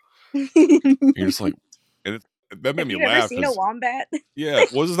wombat. You're just like, and that made me laugh. Have you ever seen a wombat? Yeah,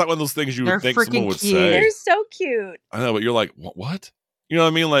 was this not one of those things you would think someone would say? They're so cute. I know, but you're like, what? You know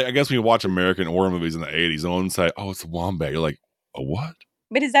what I mean? Like, I guess when you watch American horror movies in the 80s, no one would say, oh, it's a wombat. You're like, a what?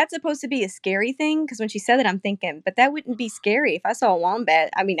 But is that supposed to be a scary thing? Because when she said that, I'm thinking, but that wouldn't be scary. If I saw a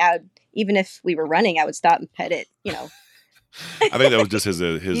wombat, I mean, even if we were running, I would stop and pet it, I think that was just his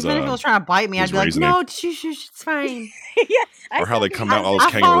even if it was trying to bite me, I'd be reasoning. Like, no, it's fine. Yeah, or how they come out all those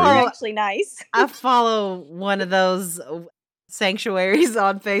kangaroos. Actually nice. I follow one of those sanctuaries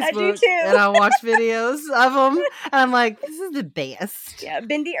on Facebook. I do too. And I watch videos of them. And I'm like, this is the best. Yeah,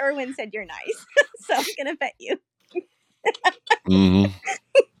 Bindi Irwin said you're nice. So I'm going to pet you. Mm-hmm.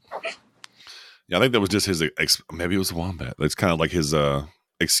 Yeah, I think that was just his, maybe it was a wombat. That's kind of like his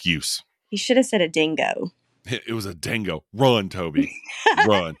excuse. He should have said a dingo. It was a dingo. Run, Toby.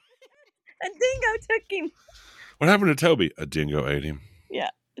 Run. A dingo took him. What happened to Toby? A dingo ate him. Yeah,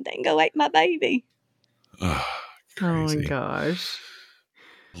 a dingo ate my baby. Oh my gosh.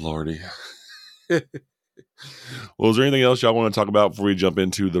 Lordy. Well, is there anything else y'all want to talk about before we jump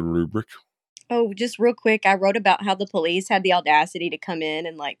into the rubric? Oh, just real quick. I wrote about how the police had the audacity to come in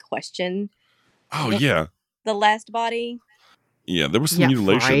and question. The last body. Yeah, there was some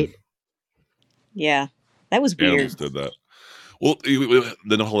mutilation. Right. Yeah, that was weird. Animals did that. Well,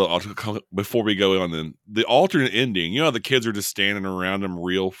 then hold on. Before we go on, then the alternate ending. You know how the kids are just standing around them,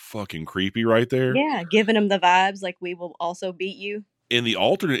 real fucking creepy, right there. Yeah, giving them the vibes like we will also beat you. In the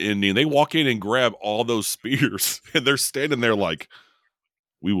alternate ending, they walk in and grab all those spears, and they're standing there like,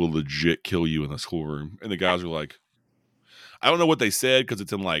 "We will legit kill you in the schoolroom." And the guys are like, I don't know what they said because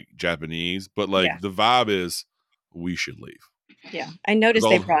it's in Japanese, but the vibe is, we should leave. Yeah, I noticed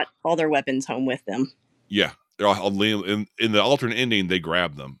they brought all their weapons home with them. Yeah. In the alternate ending, they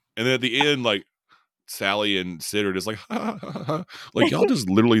grab them. And then at the end, Sally and Sid are just like, ha, ha, ha, ha. Y'all just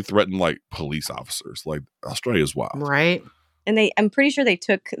literally threaten police officers. Australia's wild. Right. And I'm pretty sure they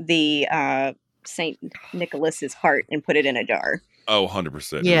took the St. Nicholas's heart and put it in a jar. Oh,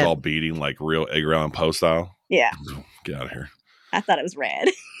 100%. Yeah. It was all beating real Edgar Allan Poe style. Yeah. Get out of here. I thought it was rad.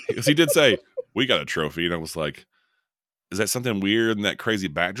 Because he did say, we got a trophy. And I was like, is that something weird in that crazy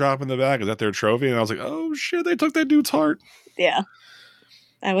backdrop in the back? Is that their trophy? And I was like, oh shit, they took that dude's heart. Yeah.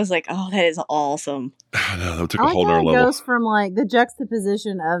 I was like, oh, that is awesome. I know, that took I a like whole how nother it level. goes from like the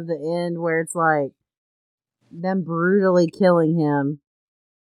juxtaposition of the end where it's like them brutally killing him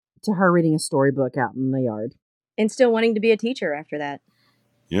to her reading a storybook out in the yard. And still wanting to be a teacher after that.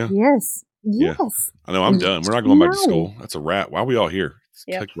 Yeah. Yes. Yeah. Yes. I know, I'm done. We're not going back to No. school. That's a wrap. Why are we all here?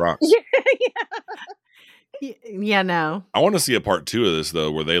 Yep. Kick rocks. Yeah, no. I want to see a part 2 of this,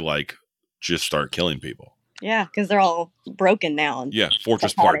 though, where they like just start killing people. Yeah, because they're all broken now. Yeah.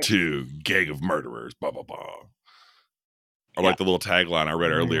 Fortress Part 2, Gang of Murderers, blah, blah, blah. Or like the little tagline I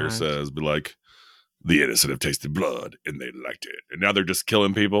read earlier says, be like, the innocent have tasted blood and they liked it. And now they're just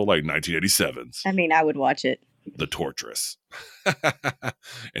killing people like 1987's. I mean, I would watch it. The Torturous. And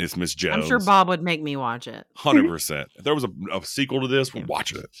it's Miss Jones. I'm sure Bob would make me watch it. 100%. If there was a sequel to this, we're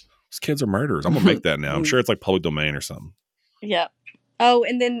watching it. These kids are murderers. I'm going to make that now. I'm sure it's like public domain or something. Yeah. Oh,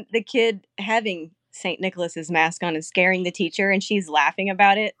 and then the kid having St. Nicholas's mask on and scaring the teacher, and she's laughing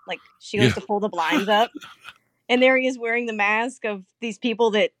about it. Like, she goes to pull the blinds up. And there he is wearing the mask of these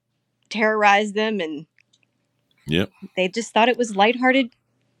people that terrorized them, and they just thought it was lighthearted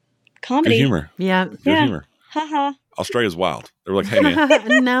comedy. Good humor. Yeah. Good humor. Haha. Australia's wild. They were like, hey,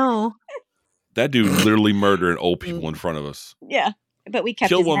 man, No. that dude literally murdering old people in front of us. Yeah. But we kept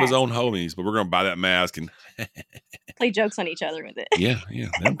Killed his one of his mask. own homies, but we're going to buy that mask and Play jokes on each other with it. yeah, they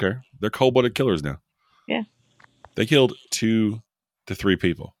don't care. They're cold-blooded killers now. Yeah. They killed 2 to 3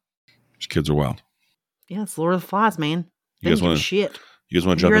 people. These kids are wild. Yeah, it's Lord of the Flies, man. You guys want to shit. You guys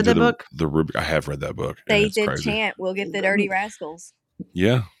want to Have jump you into read that book? the rubric? I have read that book. and They it's did crazy. chant, we'll get the dirty rascals.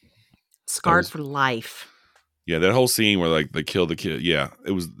 Yeah. Scarred was- for life. Yeah, that whole scene where like they killed the kid. Yeah,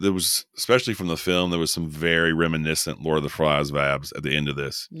 there was especially from the film. There was some very reminiscent Lord of the Flies vibes at the end of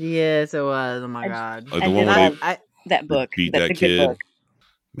this. Yes, it was. Oh my I- god. Like I the one did where love they that book. beat That's that a good kid. book.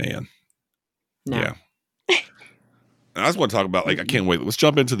 Man, No. yeah. And I just want to talk about like I can't wait. Let's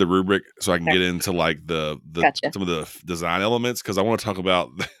jump into the rubric so I can get into like the Gotcha. some of the design elements because I want to talk about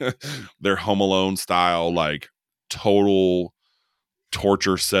their Home Alone style like total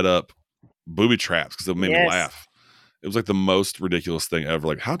torture setup booby traps because it made me Yes. laugh. It was like the most ridiculous thing ever.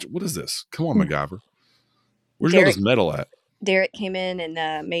 Like, what is this? Come on, MacGyver. Where's all Derek- this metal at? Derek came in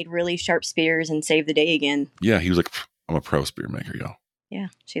and made really sharp spears and saved the day again. Yeah, he was like, I'm a pro spear maker, y'all. Yeah.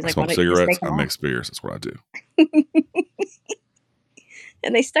 She's I like, smoke why don't you just cigarettes. make them I all? make spears. That's what I do.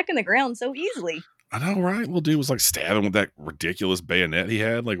 And they stuck in the ground so easily. I know, right? Little dude was like stabbing with that ridiculous bayonet he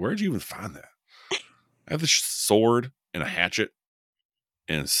had. Like, where'd you even find that? I have this sword and a hatchet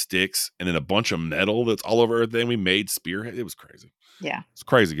and sticks and then a bunch of metal that's all over everything. We made spearhead. It was crazy. Yeah. It's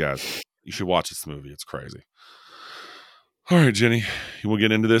crazy, guys. You should watch this movie. It's crazy. All right, Jenny, you want to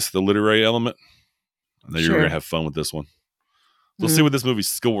get into this, the literary element? I know you're Sure. going to have fun with this one. Let's see what this movie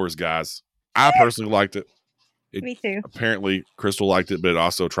scores, guys. I personally liked it. Me too. Apparently, Crystal liked it, but it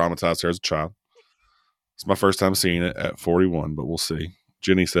also traumatized her as a child. It's my first time seeing it at 41, but we'll see.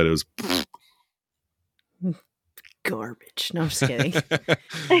 Jenny said it was Garbage. No, I'm just kidding.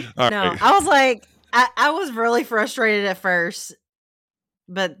 All No, right. I was like, I was really frustrated at first,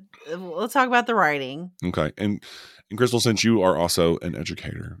 but we'll talk about the writing. Okay. And Crystal, since you are also an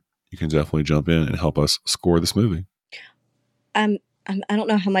educator, you can definitely jump in and help us score this movie. I don't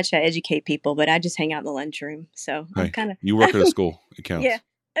know how much I educate people, but I just hang out in the lunchroom. So Hey, I'm kind of You work at a school. It counts. Yeah.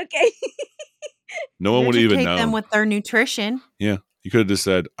 Okay. No one would even Educate know. them with their nutrition. You could have just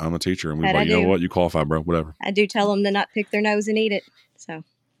said, I'm a teacher. And we'd be That like, I you know do. what? You qualify, bro. Whatever. I do tell them to not pick their nose and eat it. So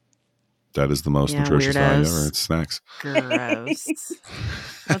That is the most Yeah, nutritious value weirdos. ever. It's snacks. Gross.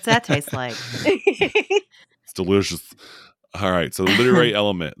 What's that taste like? It's delicious. All right. So the literary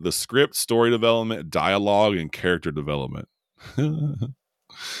element, the script, story development, dialogue, and character development. I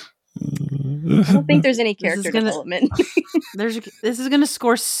don't think there's any This is character gonna- development. This is going to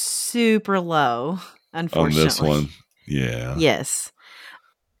score super low, on unfortunately. this one. Yeah. Yes.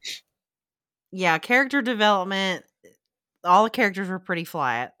 Yeah, character development. All the characters were pretty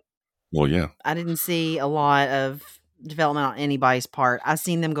flat. Well, yeah. I didn't see a lot of development on anybody's part. I've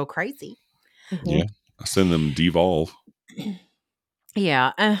seen them go crazy. Yeah. I send them devolve.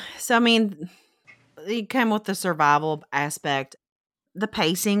 Yeah. So, I mean, it came with the survival aspect. The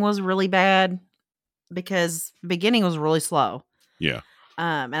pacing was really bad because the beginning was really slow. Yeah.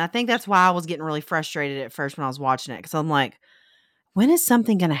 And I think that's why I was getting really frustrated at first when I was watching it because I'm like, when is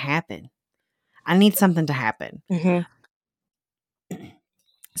something going to happen? I need something to happen. Mhm.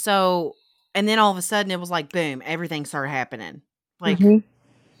 So, and then all of a sudden it was like, boom, everything started happening. Like, Mhm.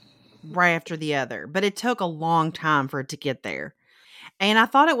 right after the other, but it took a long time for it to get there. And I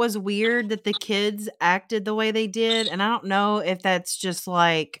thought it was weird that the kids acted the way they did. And I don't know if that's just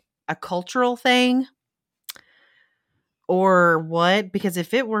like a cultural thing or what, because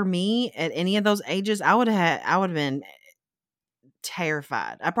if it were me at any of those ages, I would have been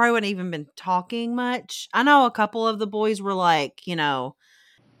terrified. I probably wouldn't even been talking much. I know a couple of the boys were like,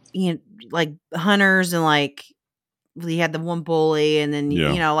 like hunters, and like we had the one bully, and then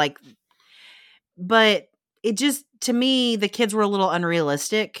Yeah. like, but it just, to me, the kids were a little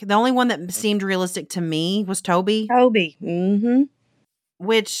unrealistic. The only one that seemed realistic to me was Toby, Mm-hmm.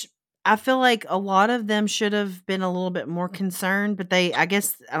 which I feel like a lot of them should have been a little bit more concerned, but I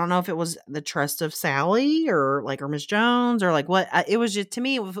guess, I don't know if it was the trust of Sally or Miss Jones or like what. It was just, to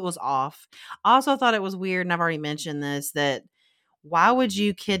me, it was off. I also thought it was weird, and I've already mentioned this, that why would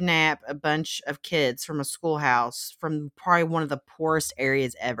you kidnap a bunch of kids from a schoolhouse from probably one of the poorest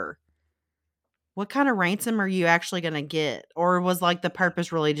areas ever? What kind of ransom are you actually going to get? Or was like the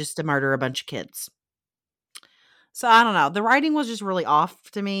purpose really just to murder a bunch of kids? So I don't know. The writing was just really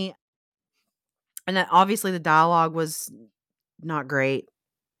off to me. And then obviously the dialogue was not great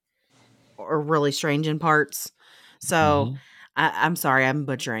or really strange in parts. So Mhm. I'm sorry, I'm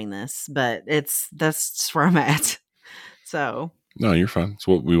butchering this, but that's just where I'm at. So No, you're fine. It's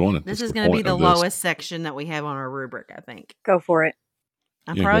what we wanted. this That's is the going to be point the of this. lowest section that we have on our rubric, I think. Go for it.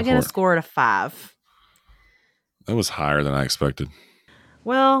 I'm Yeah, probably go going for to it. score it a 5. That was higher than I expected.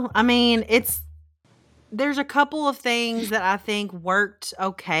 Well, I mean, there's a couple of things that I think worked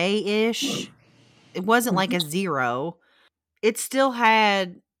okay-ish. It wasn't like a 0. It still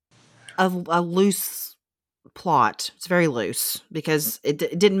had a loose plot. It's very loose because it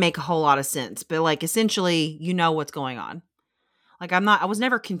didn't make a whole lot of sense. But like, essentially, you know what's going on. Like, I was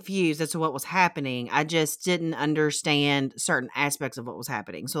never confused as to what was happening. I just didn't understand certain aspects of what was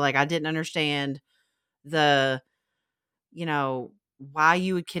happening. So like, I didn't understand the, why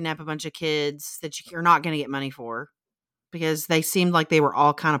you would kidnap a bunch of kids that you're not going to get money for, because they seemed like they were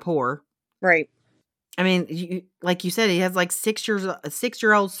all kind of poor. Right. I mean, like you said, he has like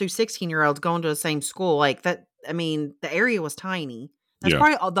 6-year-olds through 16-year-olds going to the same school. Like that. I mean, the area was tiny. That's Yeah.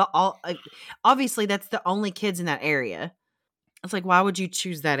 probably obviously that's the only kids in that area. It's like, why would you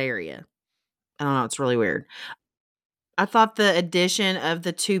choose that area? I don't know. It's really weird. I thought the addition of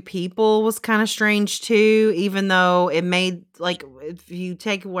the 2 people was kind of strange too, even though it made, like, if you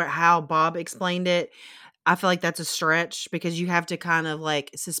take how Bob explained it, I feel like that's a stretch because you have to kind of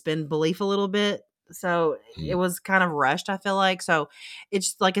like suspend belief a little bit. So it was kind of rushed, I feel like. So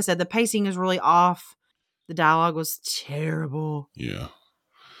it's like I said, the pacing is really off. The dialogue was terrible. Yeah.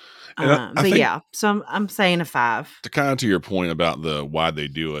 And I But think, yeah, so I'm saying a 5. to kind of to your point about the why they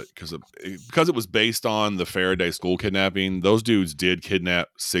do it, because it was based on the Faraday school kidnapping. Those dudes did kidnap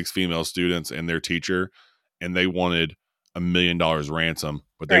 6 female students and their teacher, and they wanted $1 million ransom,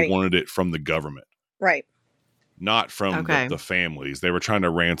 but they Right. wanted it from the government, Right. not from Okay. the families. They were trying to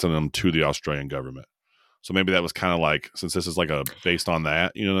ransom them to the Australian government. So maybe that was kind of like, since this is like based on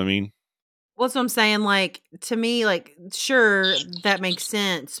that, you know what I mean? Well, that's what I'm saying. Like, to me, like, sure, that makes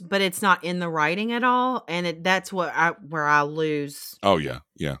sense, but it's not in the writing at all, and that's where I lose. Oh yeah,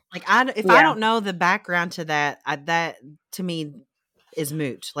 yeah. Like, if I don't know the background to that, that to me is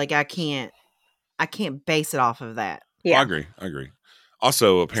moot. Like, I can't base it off of that. Yeah. I agree.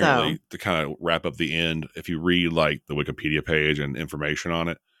 Also, apparently, So, to kind of wrap up the end, if you read like the Wikipedia page and information on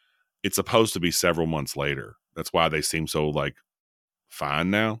it, it's supposed to be several months later. That's why they seem so like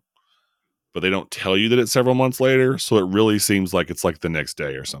fine now. But they don't tell you that it's several months later, so it really seems like it's like the next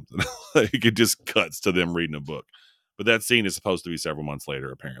day or something. Like it just cuts to them reading a book. But that scene is supposed to be several months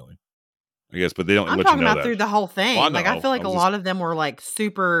later, apparently. I guess, but they don't I'm let talking you know about that. through the whole thing. Well, I Like, I know. feel like I a was lot of them were like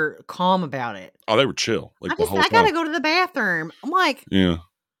super calm about it. Oh, they were chill. Like the whole I time. gotta go to the bathroom. I'm like, Yeah.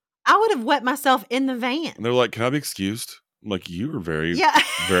 I would have wet myself in the van. And they're like, "Can I be excused?" I'm like, you are very, Yeah.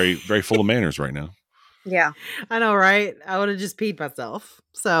 very, very full of manners right now. Yeah. I know, right? I would have just peed myself.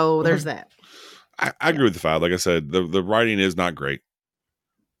 So there's that. I agree with the 5. Like I said, the writing is not great.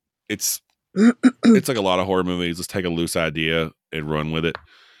 It's like a lot of horror movies. Let's take a loose idea and run with it.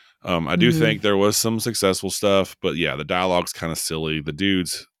 I do think there was some successful stuff, but yeah, the dialogue's kind of silly. The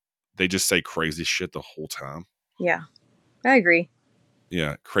dudes, they just say crazy shit the whole time. Yeah. I agree.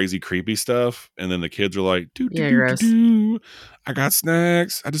 Yeah, crazy, creepy stuff. And then the kids are like, gross. I got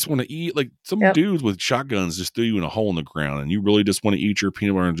snacks. I just want to eat. Like some dudes with shotguns just threw you in a hole in the ground and you really just want to eat your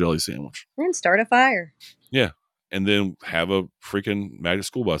peanut butter and jelly sandwich. And start a fire. Yeah. And then have a freaking magic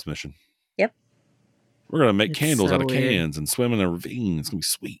school bus mission. Yep. We're going to make candles out of weird. cans and swim in a ravine. It's going to be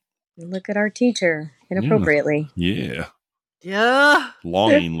sweet. Look at our teacher inappropriately. Yeah. Yeah.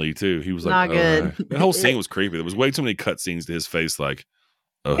 longingly too. He was like, Not "Oh, good. hey." The whole scene was creepy. There was way too many cut scenes to his face. Like,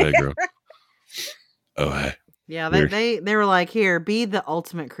 "Oh, hey, girl. Oh, hey." Yeah, Weird. they were like, here, be the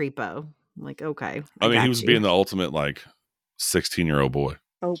ultimate creepo. I'm like, okay. I mean, he got was you. being the ultimate like 16-year-old boy.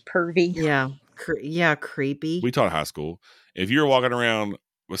 Oh, pervy. Yeah. Creepy. We taught high school. If you're walking around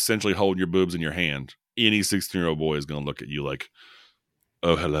essentially holding your boobs in your hand, any 16-year-old boy is going to look at you like,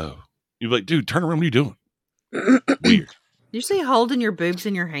 "Oh, hello." You're like, "Dude, turn around. What are you doing?" Weird. You see holding your boobs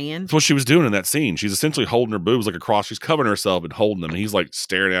in your hand? That's what she was doing in that scene. She's essentially holding her boobs like across. She's covering herself and holding them, and he's like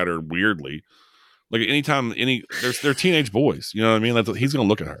staring at her weirdly. Like anytime they're teenage boys, you know what I mean? He's gonna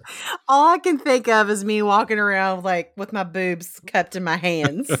look at her. All I can think of is me walking around like with my boobs cupped in my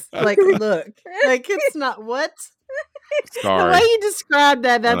hands. Like, look, like it's not what. Sorry. The way you described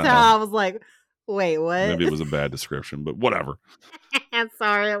that's how I was like, wait, what? Maybe it was a bad description, but whatever. I'm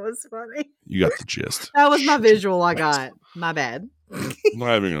sorry, it was funny. You got the gist. That was my visual I got. My bad. I'm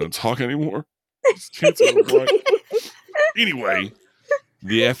not even gonna talk anymore. Anyway,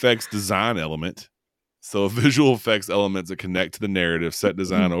 the FX design element. So visual effects elements that connect to the narrative, set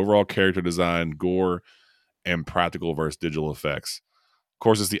design, overall character design, gore, and practical versus digital effects. Of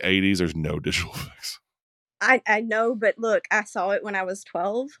course, it's the 80s. There's no digital effects. I know, but look, I saw it when I was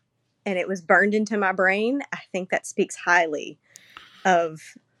 12 and it was burned into my brain. I think that speaks highly of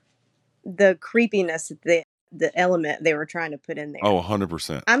the creepiness, the element they were trying to put in there. Oh,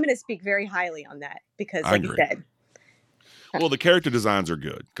 100%. I'm going to speak very highly on that because, I like you agree. said, Well, the character designs are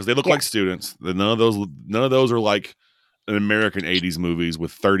good because they look like students. None of those are like an American 80s movies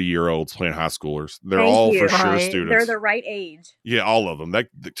with 30-year-olds playing high schoolers. They're Thank all you. for sure Right. students. they're the right age. Yeah, all of them.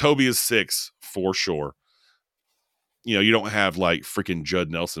 Toby is 6 for sure. You know, you don't have like freaking Judd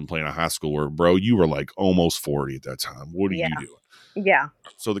Nelson playing a high schooler, bro. You were like almost 40 at that time. What are you doing? Yeah.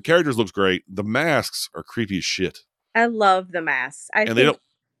 So the characters looks great. The masks are creepy as shit. I love the masks. I And think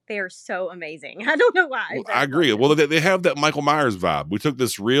they are so amazing. I don't know why. Well, but I agree. love Well, them. they have that Michael Myers vibe. We took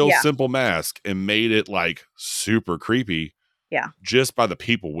this real simple mask and made it like super creepy. Yeah. Just by the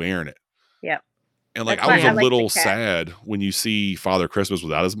people wearing it. Yep. And like That's I was why I a like little the cat. sad when you see Father Christmas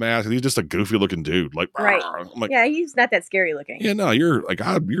without his mask. He's just a goofy looking dude. Like, Right. I'm like, Yeah, he's not that scary looking. yeah, no, you're like,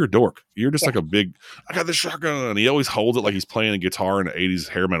 you're a dork. You're just Yeah. like a big, I got this shotgun. And he always holds it like he's playing a guitar in an 80s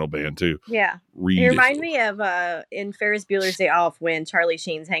hair metal band too. Yeah. It reminds me of in Ferris Bueller's Day Off when Charlie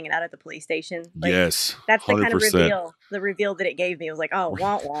Sheen's hanging out at the police station. Like, Yes. that's the 100%. kind of reveal. The reveal that it gave me was like, oh,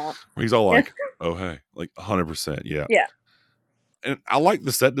 womp womp. He's all like, oh, hey, like 100%. Yeah. Yeah. And I like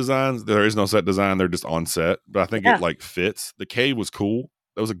the set designs. There is no set design. They're just on set, but I think it like fits. The cave was cool.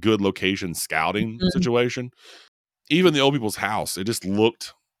 That was a good location scouting situation. Even the old people's house, it just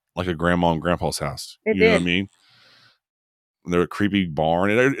looked like a grandma and grandpa's house. It You know what I did. mean? And they're a creepy barn.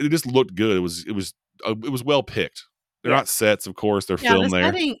 It just looked good. It was well picked. They're not sets, of course. They're filmed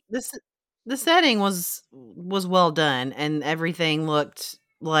there. The setting was well done, and everything looked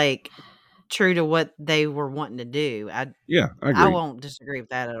like true to what they were wanting to do. Yeah, I agree. I won't disagree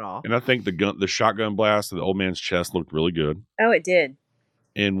with that at all. And I think the shotgun blast to the old man's chest looked really good. Oh, it did.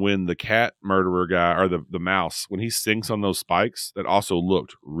 And when the cat murderer guy or the mouse, when he sinks on those spikes, that also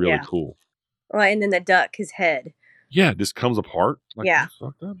looked really cool. Well, and then the duck, his head. Yeah, it just comes apart. Like, Yeah.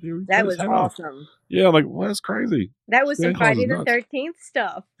 fucked up, dude. That Cut his was head off. awesome. Yeah, I'm like, well, that's crazy. That was some Yeah, Friday the nuts. 13th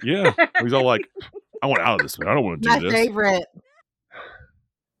stuff. Yeah. He's all like, I want out of this, man. I don't want to My do this. favorite.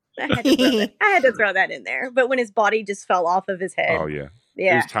 I had to throw that in there. But when his body just fell off of his head. Oh, yeah. It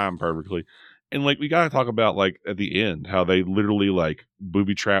Yeah. was timed perfectly. And like, we got to talk about like at the end, how they literally like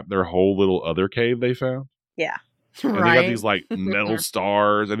booby trapped their whole little other cave they found. Yeah. And they got these like metal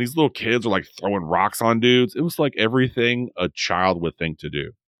stars, and these little kids are like throwing rocks on dudes. It was like everything a child would think to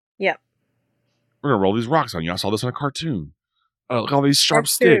do. Yep. We're gonna roll these rocks on you. I saw this in a cartoon. Look, all these sharp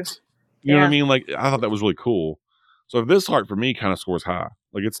That's true. sticks. You know what I Yeah. mean? Like, I thought that was really cool. So if this heart for me kind of scores high,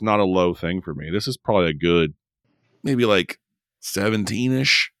 like it's not a low thing for me. This is probably a good, maybe like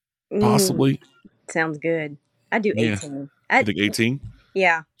 17-ish, possibly. Sounds good. I do Yeah. 18. I think 18.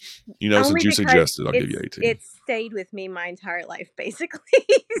 Yeah. You know, Only since you because suggested, I'll give you 18. It stayed with me my entire life, basically.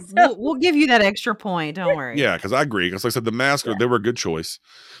 So, We'll give you that extra point. Don't worry. Yeah, because I agree. Because like I said, the mask, they were a good choice.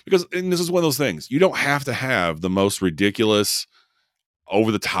 Because, and this is one of those things, you don't have to have the most ridiculous,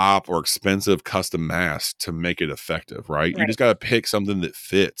 over the top, or expensive custom mask to make it effective, right? You just got to pick something that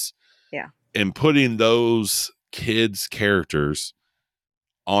fits. Yeah. And putting those kids' characters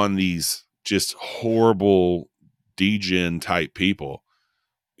on these just horrible degen type people,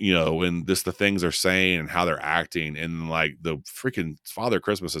 you know, and just the things they're saying and how they're acting, and like the freaking Father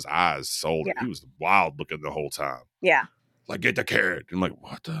Christmas's eyes sold it. He was wild looking the whole time. Yeah. Like, get the carrot. I'm like,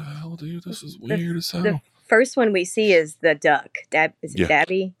 what the hell, dude? This is weird as hell. The first one we see is the duck. Is it Yeah.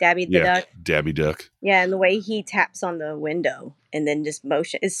 Dabby? Dabby the Yeah, duck? Dabby Duck. Yeah, and the way he taps on the window and then just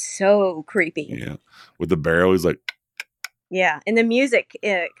motion is so creepy. Yeah, with the barrel, he's like, Yeah, and the music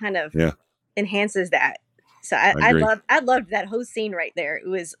kind of Yeah. enhances that. So I agree. I loved that whole scene right there. It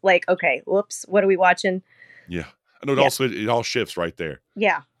was like, okay, whoops, what are we watching? Yeah, I know. Yeah. It all shifts right there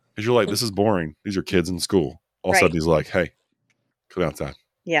Yeah, because you're like, this is boring. These are kids in school. All of a Right. sudden, he's like, hey, come outside.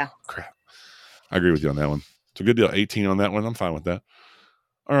 yeah. Crap. I agree with you on that one. It's a good deal. 18 on that one. I'm fine with that.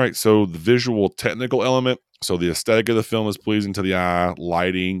 All right. So the visual technical element. So the aesthetic of the film is pleasing to the eye,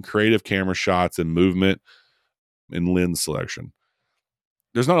 lighting, creative camera shots, and movement, and lens selection.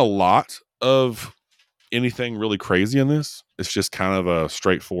 There's not a lot of anything really crazy in this. It's just kind of a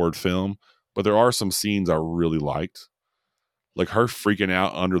straightforward film. But there are some scenes I really liked. Like her freaking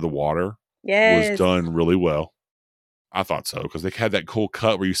out under the water Yes. was done really well. I thought so because they had that cool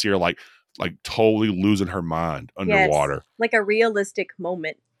cut where you see her like totally losing her mind underwater. Like a realistic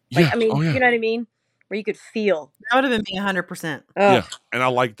moment. Like, Yeah. I mean, Oh, yeah. you know what I mean? Where you could feel. That would have been me 100%. Yeah. And I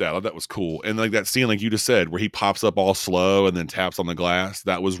liked that. That was cool. And like that scene, like you just said, where he pops up all slow and then taps on the glass.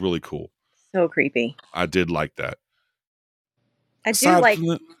 That was really cool. So creepy. I did like that. I do like.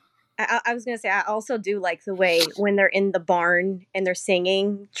 I was going to say, I also do like the way when they're in the barn and they're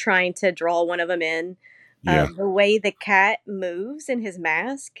singing, trying to draw one of them in. Yeah. The way the cat moves in his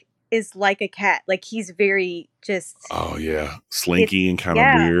mask is like a cat. Like he's very just. Oh, yeah. Slinky and kind of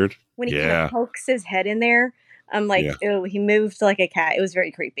weird. When he kind of pokes his head in there, I'm like, oh, he moved like a cat. It was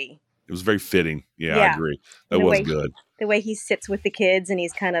very creepy. It was very fitting. Yeah. I agree. That was good. The way he sits with the kids and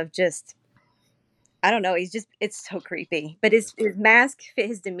he's kind of just. I don't know. It's so creepy. But his mask fit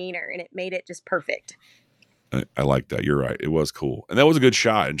his demeanor and it made it just perfect. I like that. You're right. It was cool. And that was a good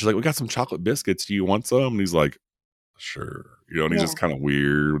shot. And she's like, we got some chocolate biscuits. Do you want some? And he's like, sure. You know, and he's just kind of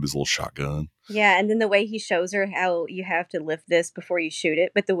weird with his little shotgun. Yeah. And then the way he shows her how you have to lift this before you shoot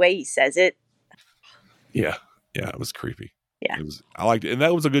it. But the way he says it. Yeah. Yeah. It was creepy. Yeah. I liked it. And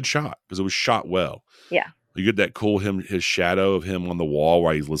that was a good shot because it was shot well. Yeah. You get that cool his shadow of him on the wall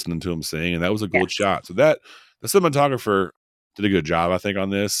while he's listening to him sing, and that was a good shot. So the cinematographer did a good job, I think, on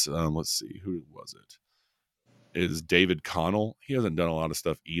this. Let's see, who was it? It is David Connell. He hasn't done a lot of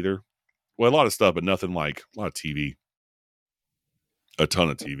stuff either. Well, a lot of stuff, but nothing like a lot of TV. A ton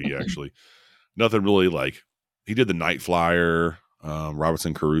of TV, actually. Nothing really like. He did The Night Flyer,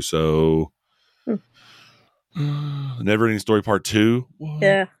 Robinson Crusoe, Never Ending Story Part 2. What?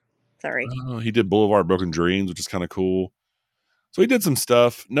 Yeah. Sorry. He did Boulevard of Broken Dreams, which is kind of cool. So he did some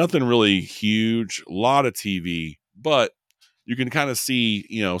stuff. Nothing really huge. A lot of TV, but you can kind of see,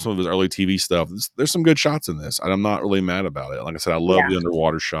 some of his early TV stuff. There's some good shots in this, and I'm not really mad about it. Like I said, I love the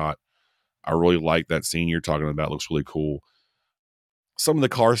underwater shot. I really like that scene you're talking about. It looks really cool. Some of the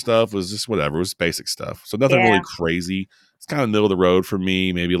car stuff was just whatever. It was basic stuff. So nothing really crazy. It's kind of middle of the road for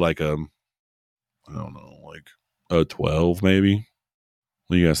me. Maybe like I don't know, like a 12 maybe.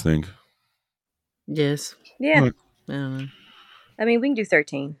 What do you guys think? Yes. Yeah. I don't know. I mean, we can do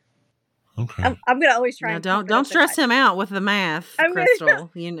 13. Okay. I'm gonna always try. No, don't stress him out with the math,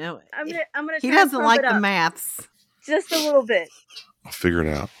 Crystal. You know, I'm gonna. He doesn't like the maths. Just a little bit. I'll figure it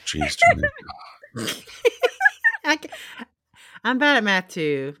out. Jeez, I'm bad at math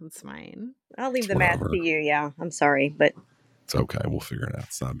too. It's fine. I'll leave the math to you. Yeah, I'm sorry, but it's okay. We'll figure it out.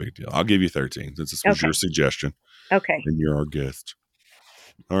 It's not a big deal. I'll give you 13 since this was your suggestion. Okay. And you're our guest.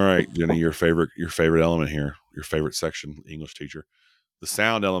 All right, Jenny, your favorite element here, your favorite section, English teacher. The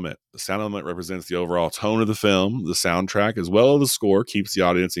sound element. The sound element represents the overall tone of the film. The soundtrack, as well as the score, keeps the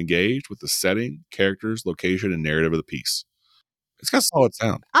audience engaged with the setting, characters, location, and narrative of the piece. It's got solid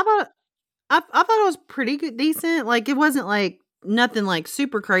sound. I thought it was pretty good, decent. Like it wasn't like nothing like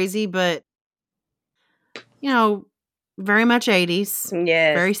super crazy, but very much 80s.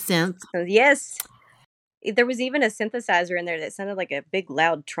 Yes. Very synth. Yes. There was even a synthesizer in there that sounded like a big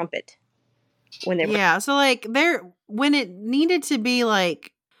loud trumpet. So like when it needed to be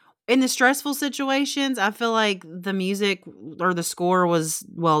like in the stressful situations, I feel like the music or the score was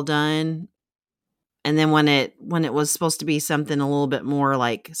well done. And then when it was supposed to be something a little bit more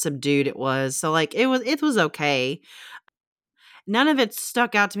like subdued, it was. So like it was okay. None of it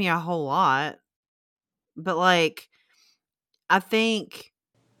stuck out to me a whole lot. But like I think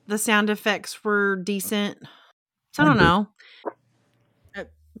the sound effects were decent. So I don't know.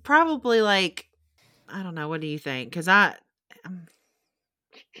 Probably like, I don't know. What do you think? Because I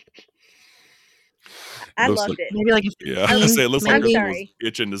loved it. Maybe like I was say it looks like I was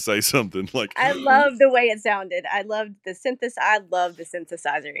itching to say something. Like I love the way it sounded. I loved the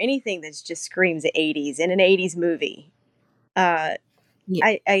synthesizer. Anything that just screams 80s in an 80s movie. I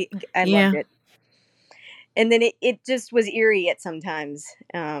loved it. And then it just was eerie at sometimes.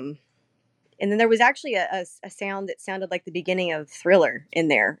 And then there was actually a sound that sounded like the beginning of Thriller in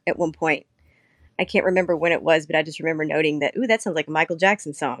there at one point. I can't remember when it was, but I just remember noting that, ooh, that sounds like a Michael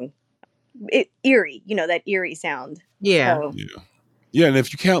Jackson song. Eerie, that eerie sound. Yeah. So Yeah, and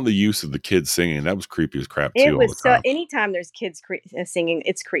if you count the use of the kids singing, that was creepy as crap too. it was all the time. anytime there's kids singing,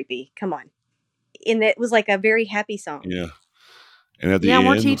 it's creepy. Come on. And it was like a very happy song. Yeah. And at the end,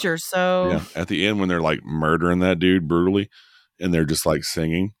 we're teachers, so at the end when they're like murdering that dude brutally, and they're just like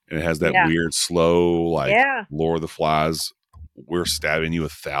singing, and it has that weird slow like Lord of the Flies, we're stabbing you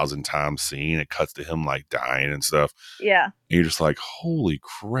 1,000 times scene. It cuts to him like dying and stuff. Yeah. And you're just like, holy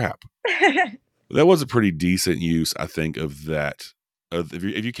crap. That was a pretty decent use, I think, of that.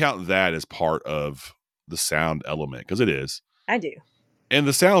 If you count that as part of the sound element, because it is. I do. And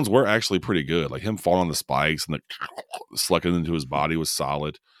the sounds were actually pretty good. Like him falling on the spikes and the sucking into his body was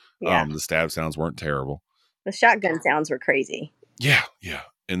solid. Yeah. The stab sounds weren't terrible. The shotgun sounds were crazy. Yeah, yeah.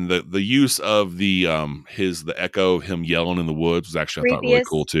 And the use of the echo of him yelling in the woods was actually, I thought, really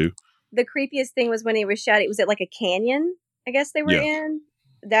cool too. The creepiest thing was when he was shot. Was it like a canyon? I guess they were in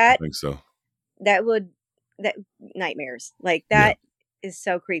that. I think so. That nightmares. Like that is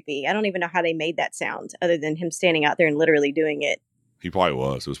so creepy. I don't even know how they made that sound other than him standing out there and literally doing it. He probably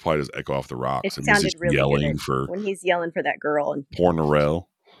was. It was probably just echo off the rocks. It sounded really yelling good when he's yelling for that girl and poor Norelle.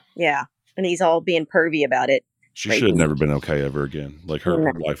 Yeah, and he's all being pervy about it. She should have never been okay ever again. Like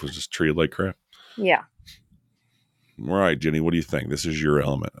her life was just treated like crap. Yeah. All right, Jenny, what do you think? This is your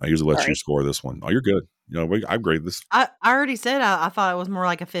element. I usually let you score this one. Oh, you're good. I grade this. I already said I thought it was more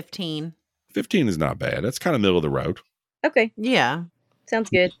like a 15. 15 is not bad. That's kind of middle of the road. Okay. Yeah. Sounds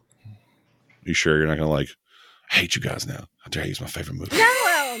good. You sure you're not going to like, I hate you guys now? How dare I use my favorite movie?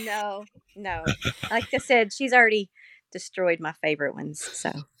 No. Like I said, she's already destroyed my favorite ones.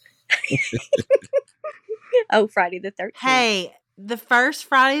 So. Friday the 13th. Hey, the first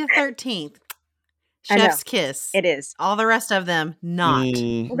Friday the 13th. Chef's Kiss. It is. All the rest of them, not.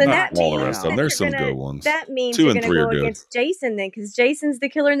 Well, then not all the rest of them. There's some good ones. That means 2 you're and going to 3 go are good. against Jason then, because Jason's the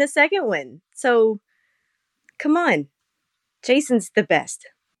killer in the second one. So, come on. Jason's the best.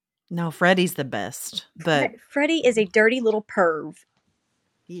 No, Freddy's the best. But Freddy is a dirty little perv.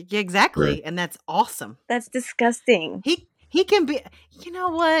 Exactly. Right. And that's awesome. That's disgusting. He can be, you know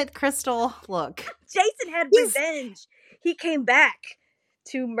what, Crystal, look. Jason had revenge. He came back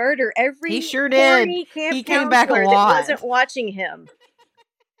to murder every he sure did. He came back a lot. That wasn't watching him.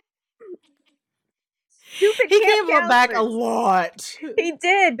 Stupid he came back a lot. He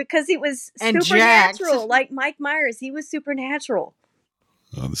did, because he was and supernatural. jacked. Like Mike Myers, he was supernatural.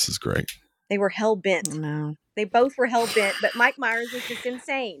 Oh, this is great. They were hell bent. No. They both were hell bent, but Mike Myers was just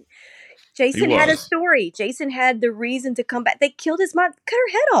insane. Jason had a story. Jason had the reason to come back. They killed his mom, cut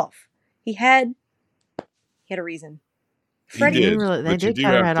her head off. He had a reason. Freddy, he did, they but did you do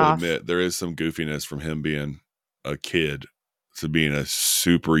cut her head have to off. admit there is some goofiness from him being a kid to being a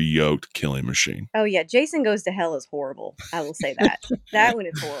super yoked killing machine. Oh yeah, Jason Goes to Hell is horrible. I will say that. That one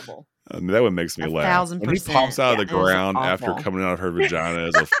is horrible. I mean, that one makes me laugh. 1,000%. When he pops out of the ground after awful. coming out of her vagina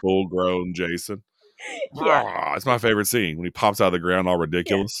as a full grown Jason. Yeah. It's my favorite scene when he pops out of the ground all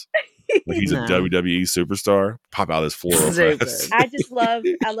ridiculous. Like he's a WWE superstar. Pop out of this floor real fast.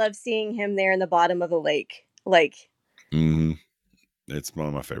 I love seeing him there in the bottom of the lake. Like It's one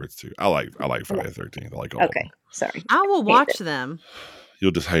of my favorites too. I like Friday the 13th. I like all of them. Sorry. I will watch them.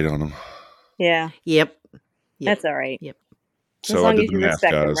 You'll just hate on them. Yeah. Yep. That's all right. Yep. So as long I did as the you math,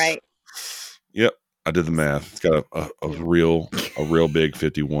 respect guys. them, right? Yep, I did the math. It's got a real big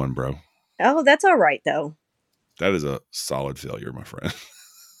 51, bro. Oh, that's all right though. That is a solid failure, my friend.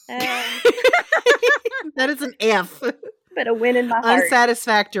 That is an F. But a win in my heart.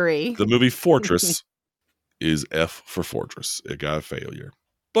 Unsatisfactory. The movie Fortress is F for Fortress. It got a failure.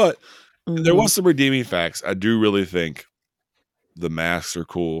 But there was some redeeming facts. I do really think the masks are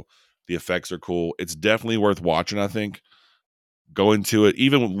cool. The effects are cool. It's definitely worth watching, I think. Go into it,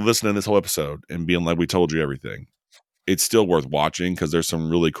 even listening to this whole episode and being like, we told you everything. It's still worth watching because there's some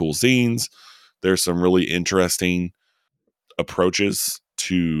really cool scenes. There's some really interesting approaches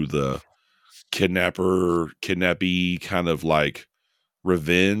to the kidnappee kind of like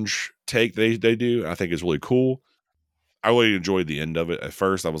revenge take they do. I think it's really cool. I really enjoyed the end of it. At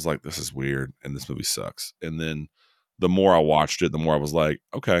first I was like, this is weird and this movie sucks. And then the more I watched it, the more I was like,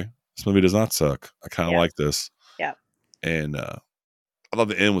 okay, this movie does not suck. I kind of like this. Yeah. And I thought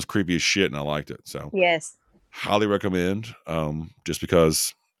the end was creepy as shit and I liked it. So yes, highly recommend, just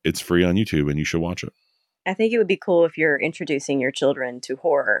because it's free on YouTube and you should watch it. I think it would be cool if you're introducing your children to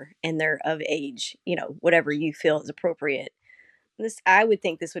horror and they're of age, whatever you feel is appropriate. I would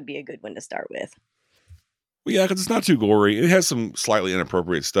think this would be a good one to start with. Well, yeah, because it's not too gory. It has some slightly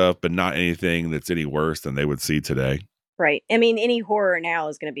inappropriate stuff, but not anything that's any worse than they would see today. Right. I mean, any horror now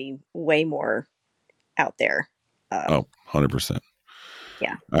is going to be way more out there. 100%.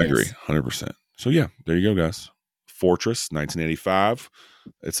 Yeah. I agree. 100%. So, yeah, there you go, guys. Fortress, 1985.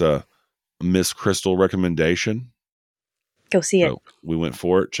 It's a Miss Crystal recommendation. Go see it. So we went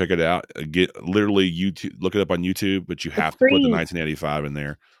for it. Check it out. Get literally YouTube. Look it up on YouTube, but you have to put the 1985 in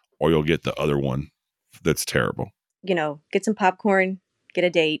there, or you'll get the other one that's terrible. You know, get some popcorn, get a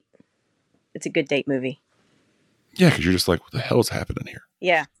date. It's a good date movie. Yeah, because you're just like, what the hell is happening here?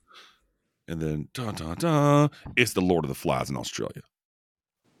 Yeah. And then, dun, dun, dun, it's the Lord of the Flies in Australia.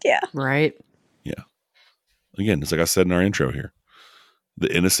 Yeah. Right. Yeah. Again, it's like I said in our intro here.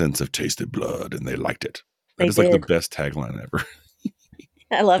 The innocents have tasted blood and they liked it. That is like the best tagline ever.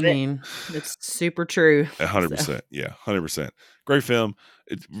 I love it. I mean, it's super true. 100%. So. Yeah, 100%. Great film.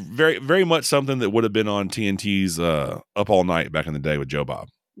 It's very, very much something that would have been on TNT's Up All Night back in the day with Joe Bob.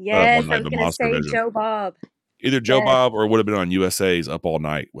 Yes, I was going to say Joe Bob. Either Joe Bob or it would have been on USA's Up All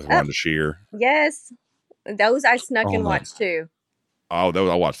Night with Rhonda Shear. Yes. Those I snuck and watched too. Oh,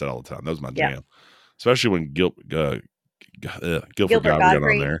 I watched that all the time. That was my jam. Especially when Gilbert Gottfried got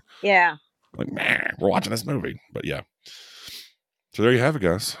on there. Yeah. Like, man, we're watching this movie. But yeah. So there you have it,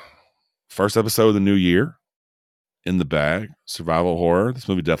 guys. First episode of the new year. In the bag. Survival horror. This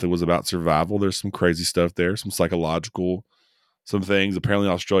movie definitely was about survival. There's some crazy stuff there. Some psychological, some things. Apparently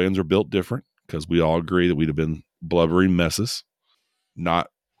Australians are built different because we all agree that we'd have been blubbery messes.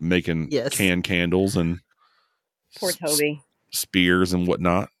 Not making canned candles and poor Toby. Spears and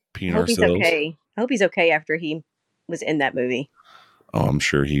whatnot. Peeing ourselves. He's okay. I hope he's okay after he was in that movie. Oh, I'm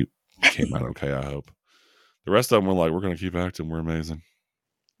sure he came out okay, I hope. The rest of them were like, we're going to keep acting. We're amazing.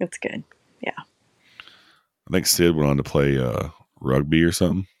 That's good. Yeah. I think Sid went on to play rugby or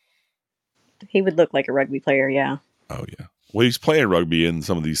something. He would look like a rugby player, yeah. Oh, yeah. Well, he's playing rugby in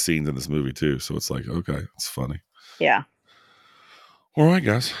some of these scenes in this movie, too. So it's like, okay, it's funny. Yeah. All right,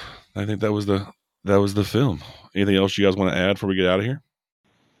 guys. I think that was the film. Anything else you guys want to add before we get out of here?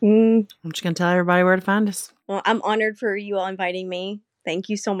 I'm just going to tell everybody where to find us. Well, I'm honored for you all inviting me. Thank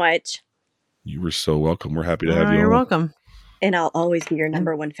you so much. You were so welcome. We're happy to have you. You're welcome. And I'll always be your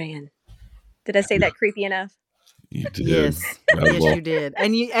number one fan. Did I say that creepy enough? You did. Yes. Yes, you did.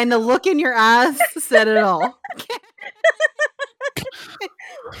 And the look in your eyes said it all.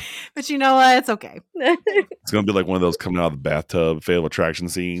 But you know what? It's okay. It's going to be like one of those coming out of the bathtub fatal attraction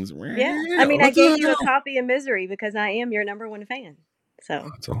scenes. Yeah. I mean, I gave you a copy of Misery because I am your number one fan. So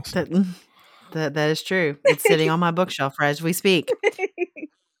that's awesome. That is true. It's sitting on my bookshelf as we speak.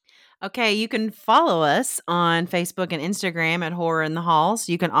 Okay, you can follow us on Facebook and Instagram at Horror in the Halls.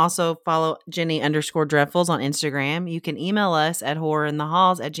 You can also follow Jenny_Dreadfuls on Instagram. You can email us at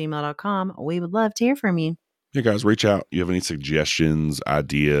horrorinthehalls@gmail.com. We would love to hear from you. Hey guys, reach out. You have any suggestions,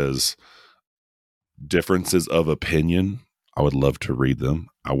 ideas, differences of opinion? I would love to read them.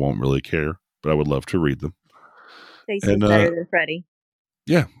 I won't really care, but I would love to read them. Stacy's better than Freddy.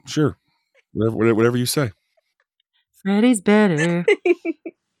 Yeah, sure. Whatever you say. Freddy's better.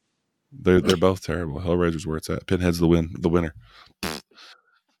 They're both terrible. Hellraiser's where it's at. Pinhead's the winner. Anyway,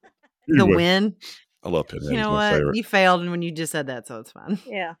 the win. I love Pinhead. You know what? Favorite. You failed when you just said that, so it's fine.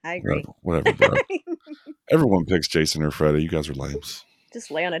 Yeah, I agree. Whatever, bro. Everyone picks Jason or Freddy. You guys are lames.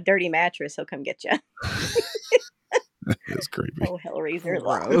 Just lay on a dirty mattress. He'll come get you. It's creepy. Oh, Hellraiser.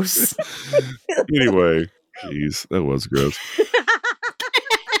 Gross. Anyway, jeez, that was gross.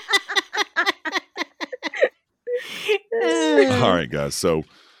 All right, guys. So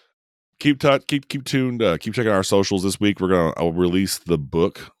keep tuned. Keep checking our socials this week. I'll release the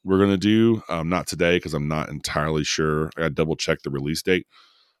book we're gonna do. Not today because I'm not entirely sure. I gotta double check the release date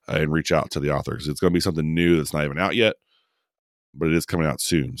and reach out to the author because it's gonna be something new that's not even out yet, but it is coming out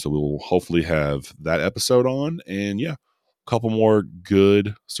soon. So we will hopefully have that episode on, and a couple more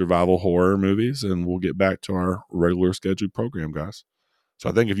good survival horror movies, and we'll get back to our regular scheduled program, guys. So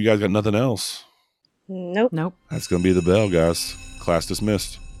I think if you guys got nothing else. Nope. That's going to be the bell, guys. Class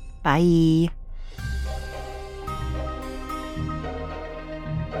dismissed. Bye.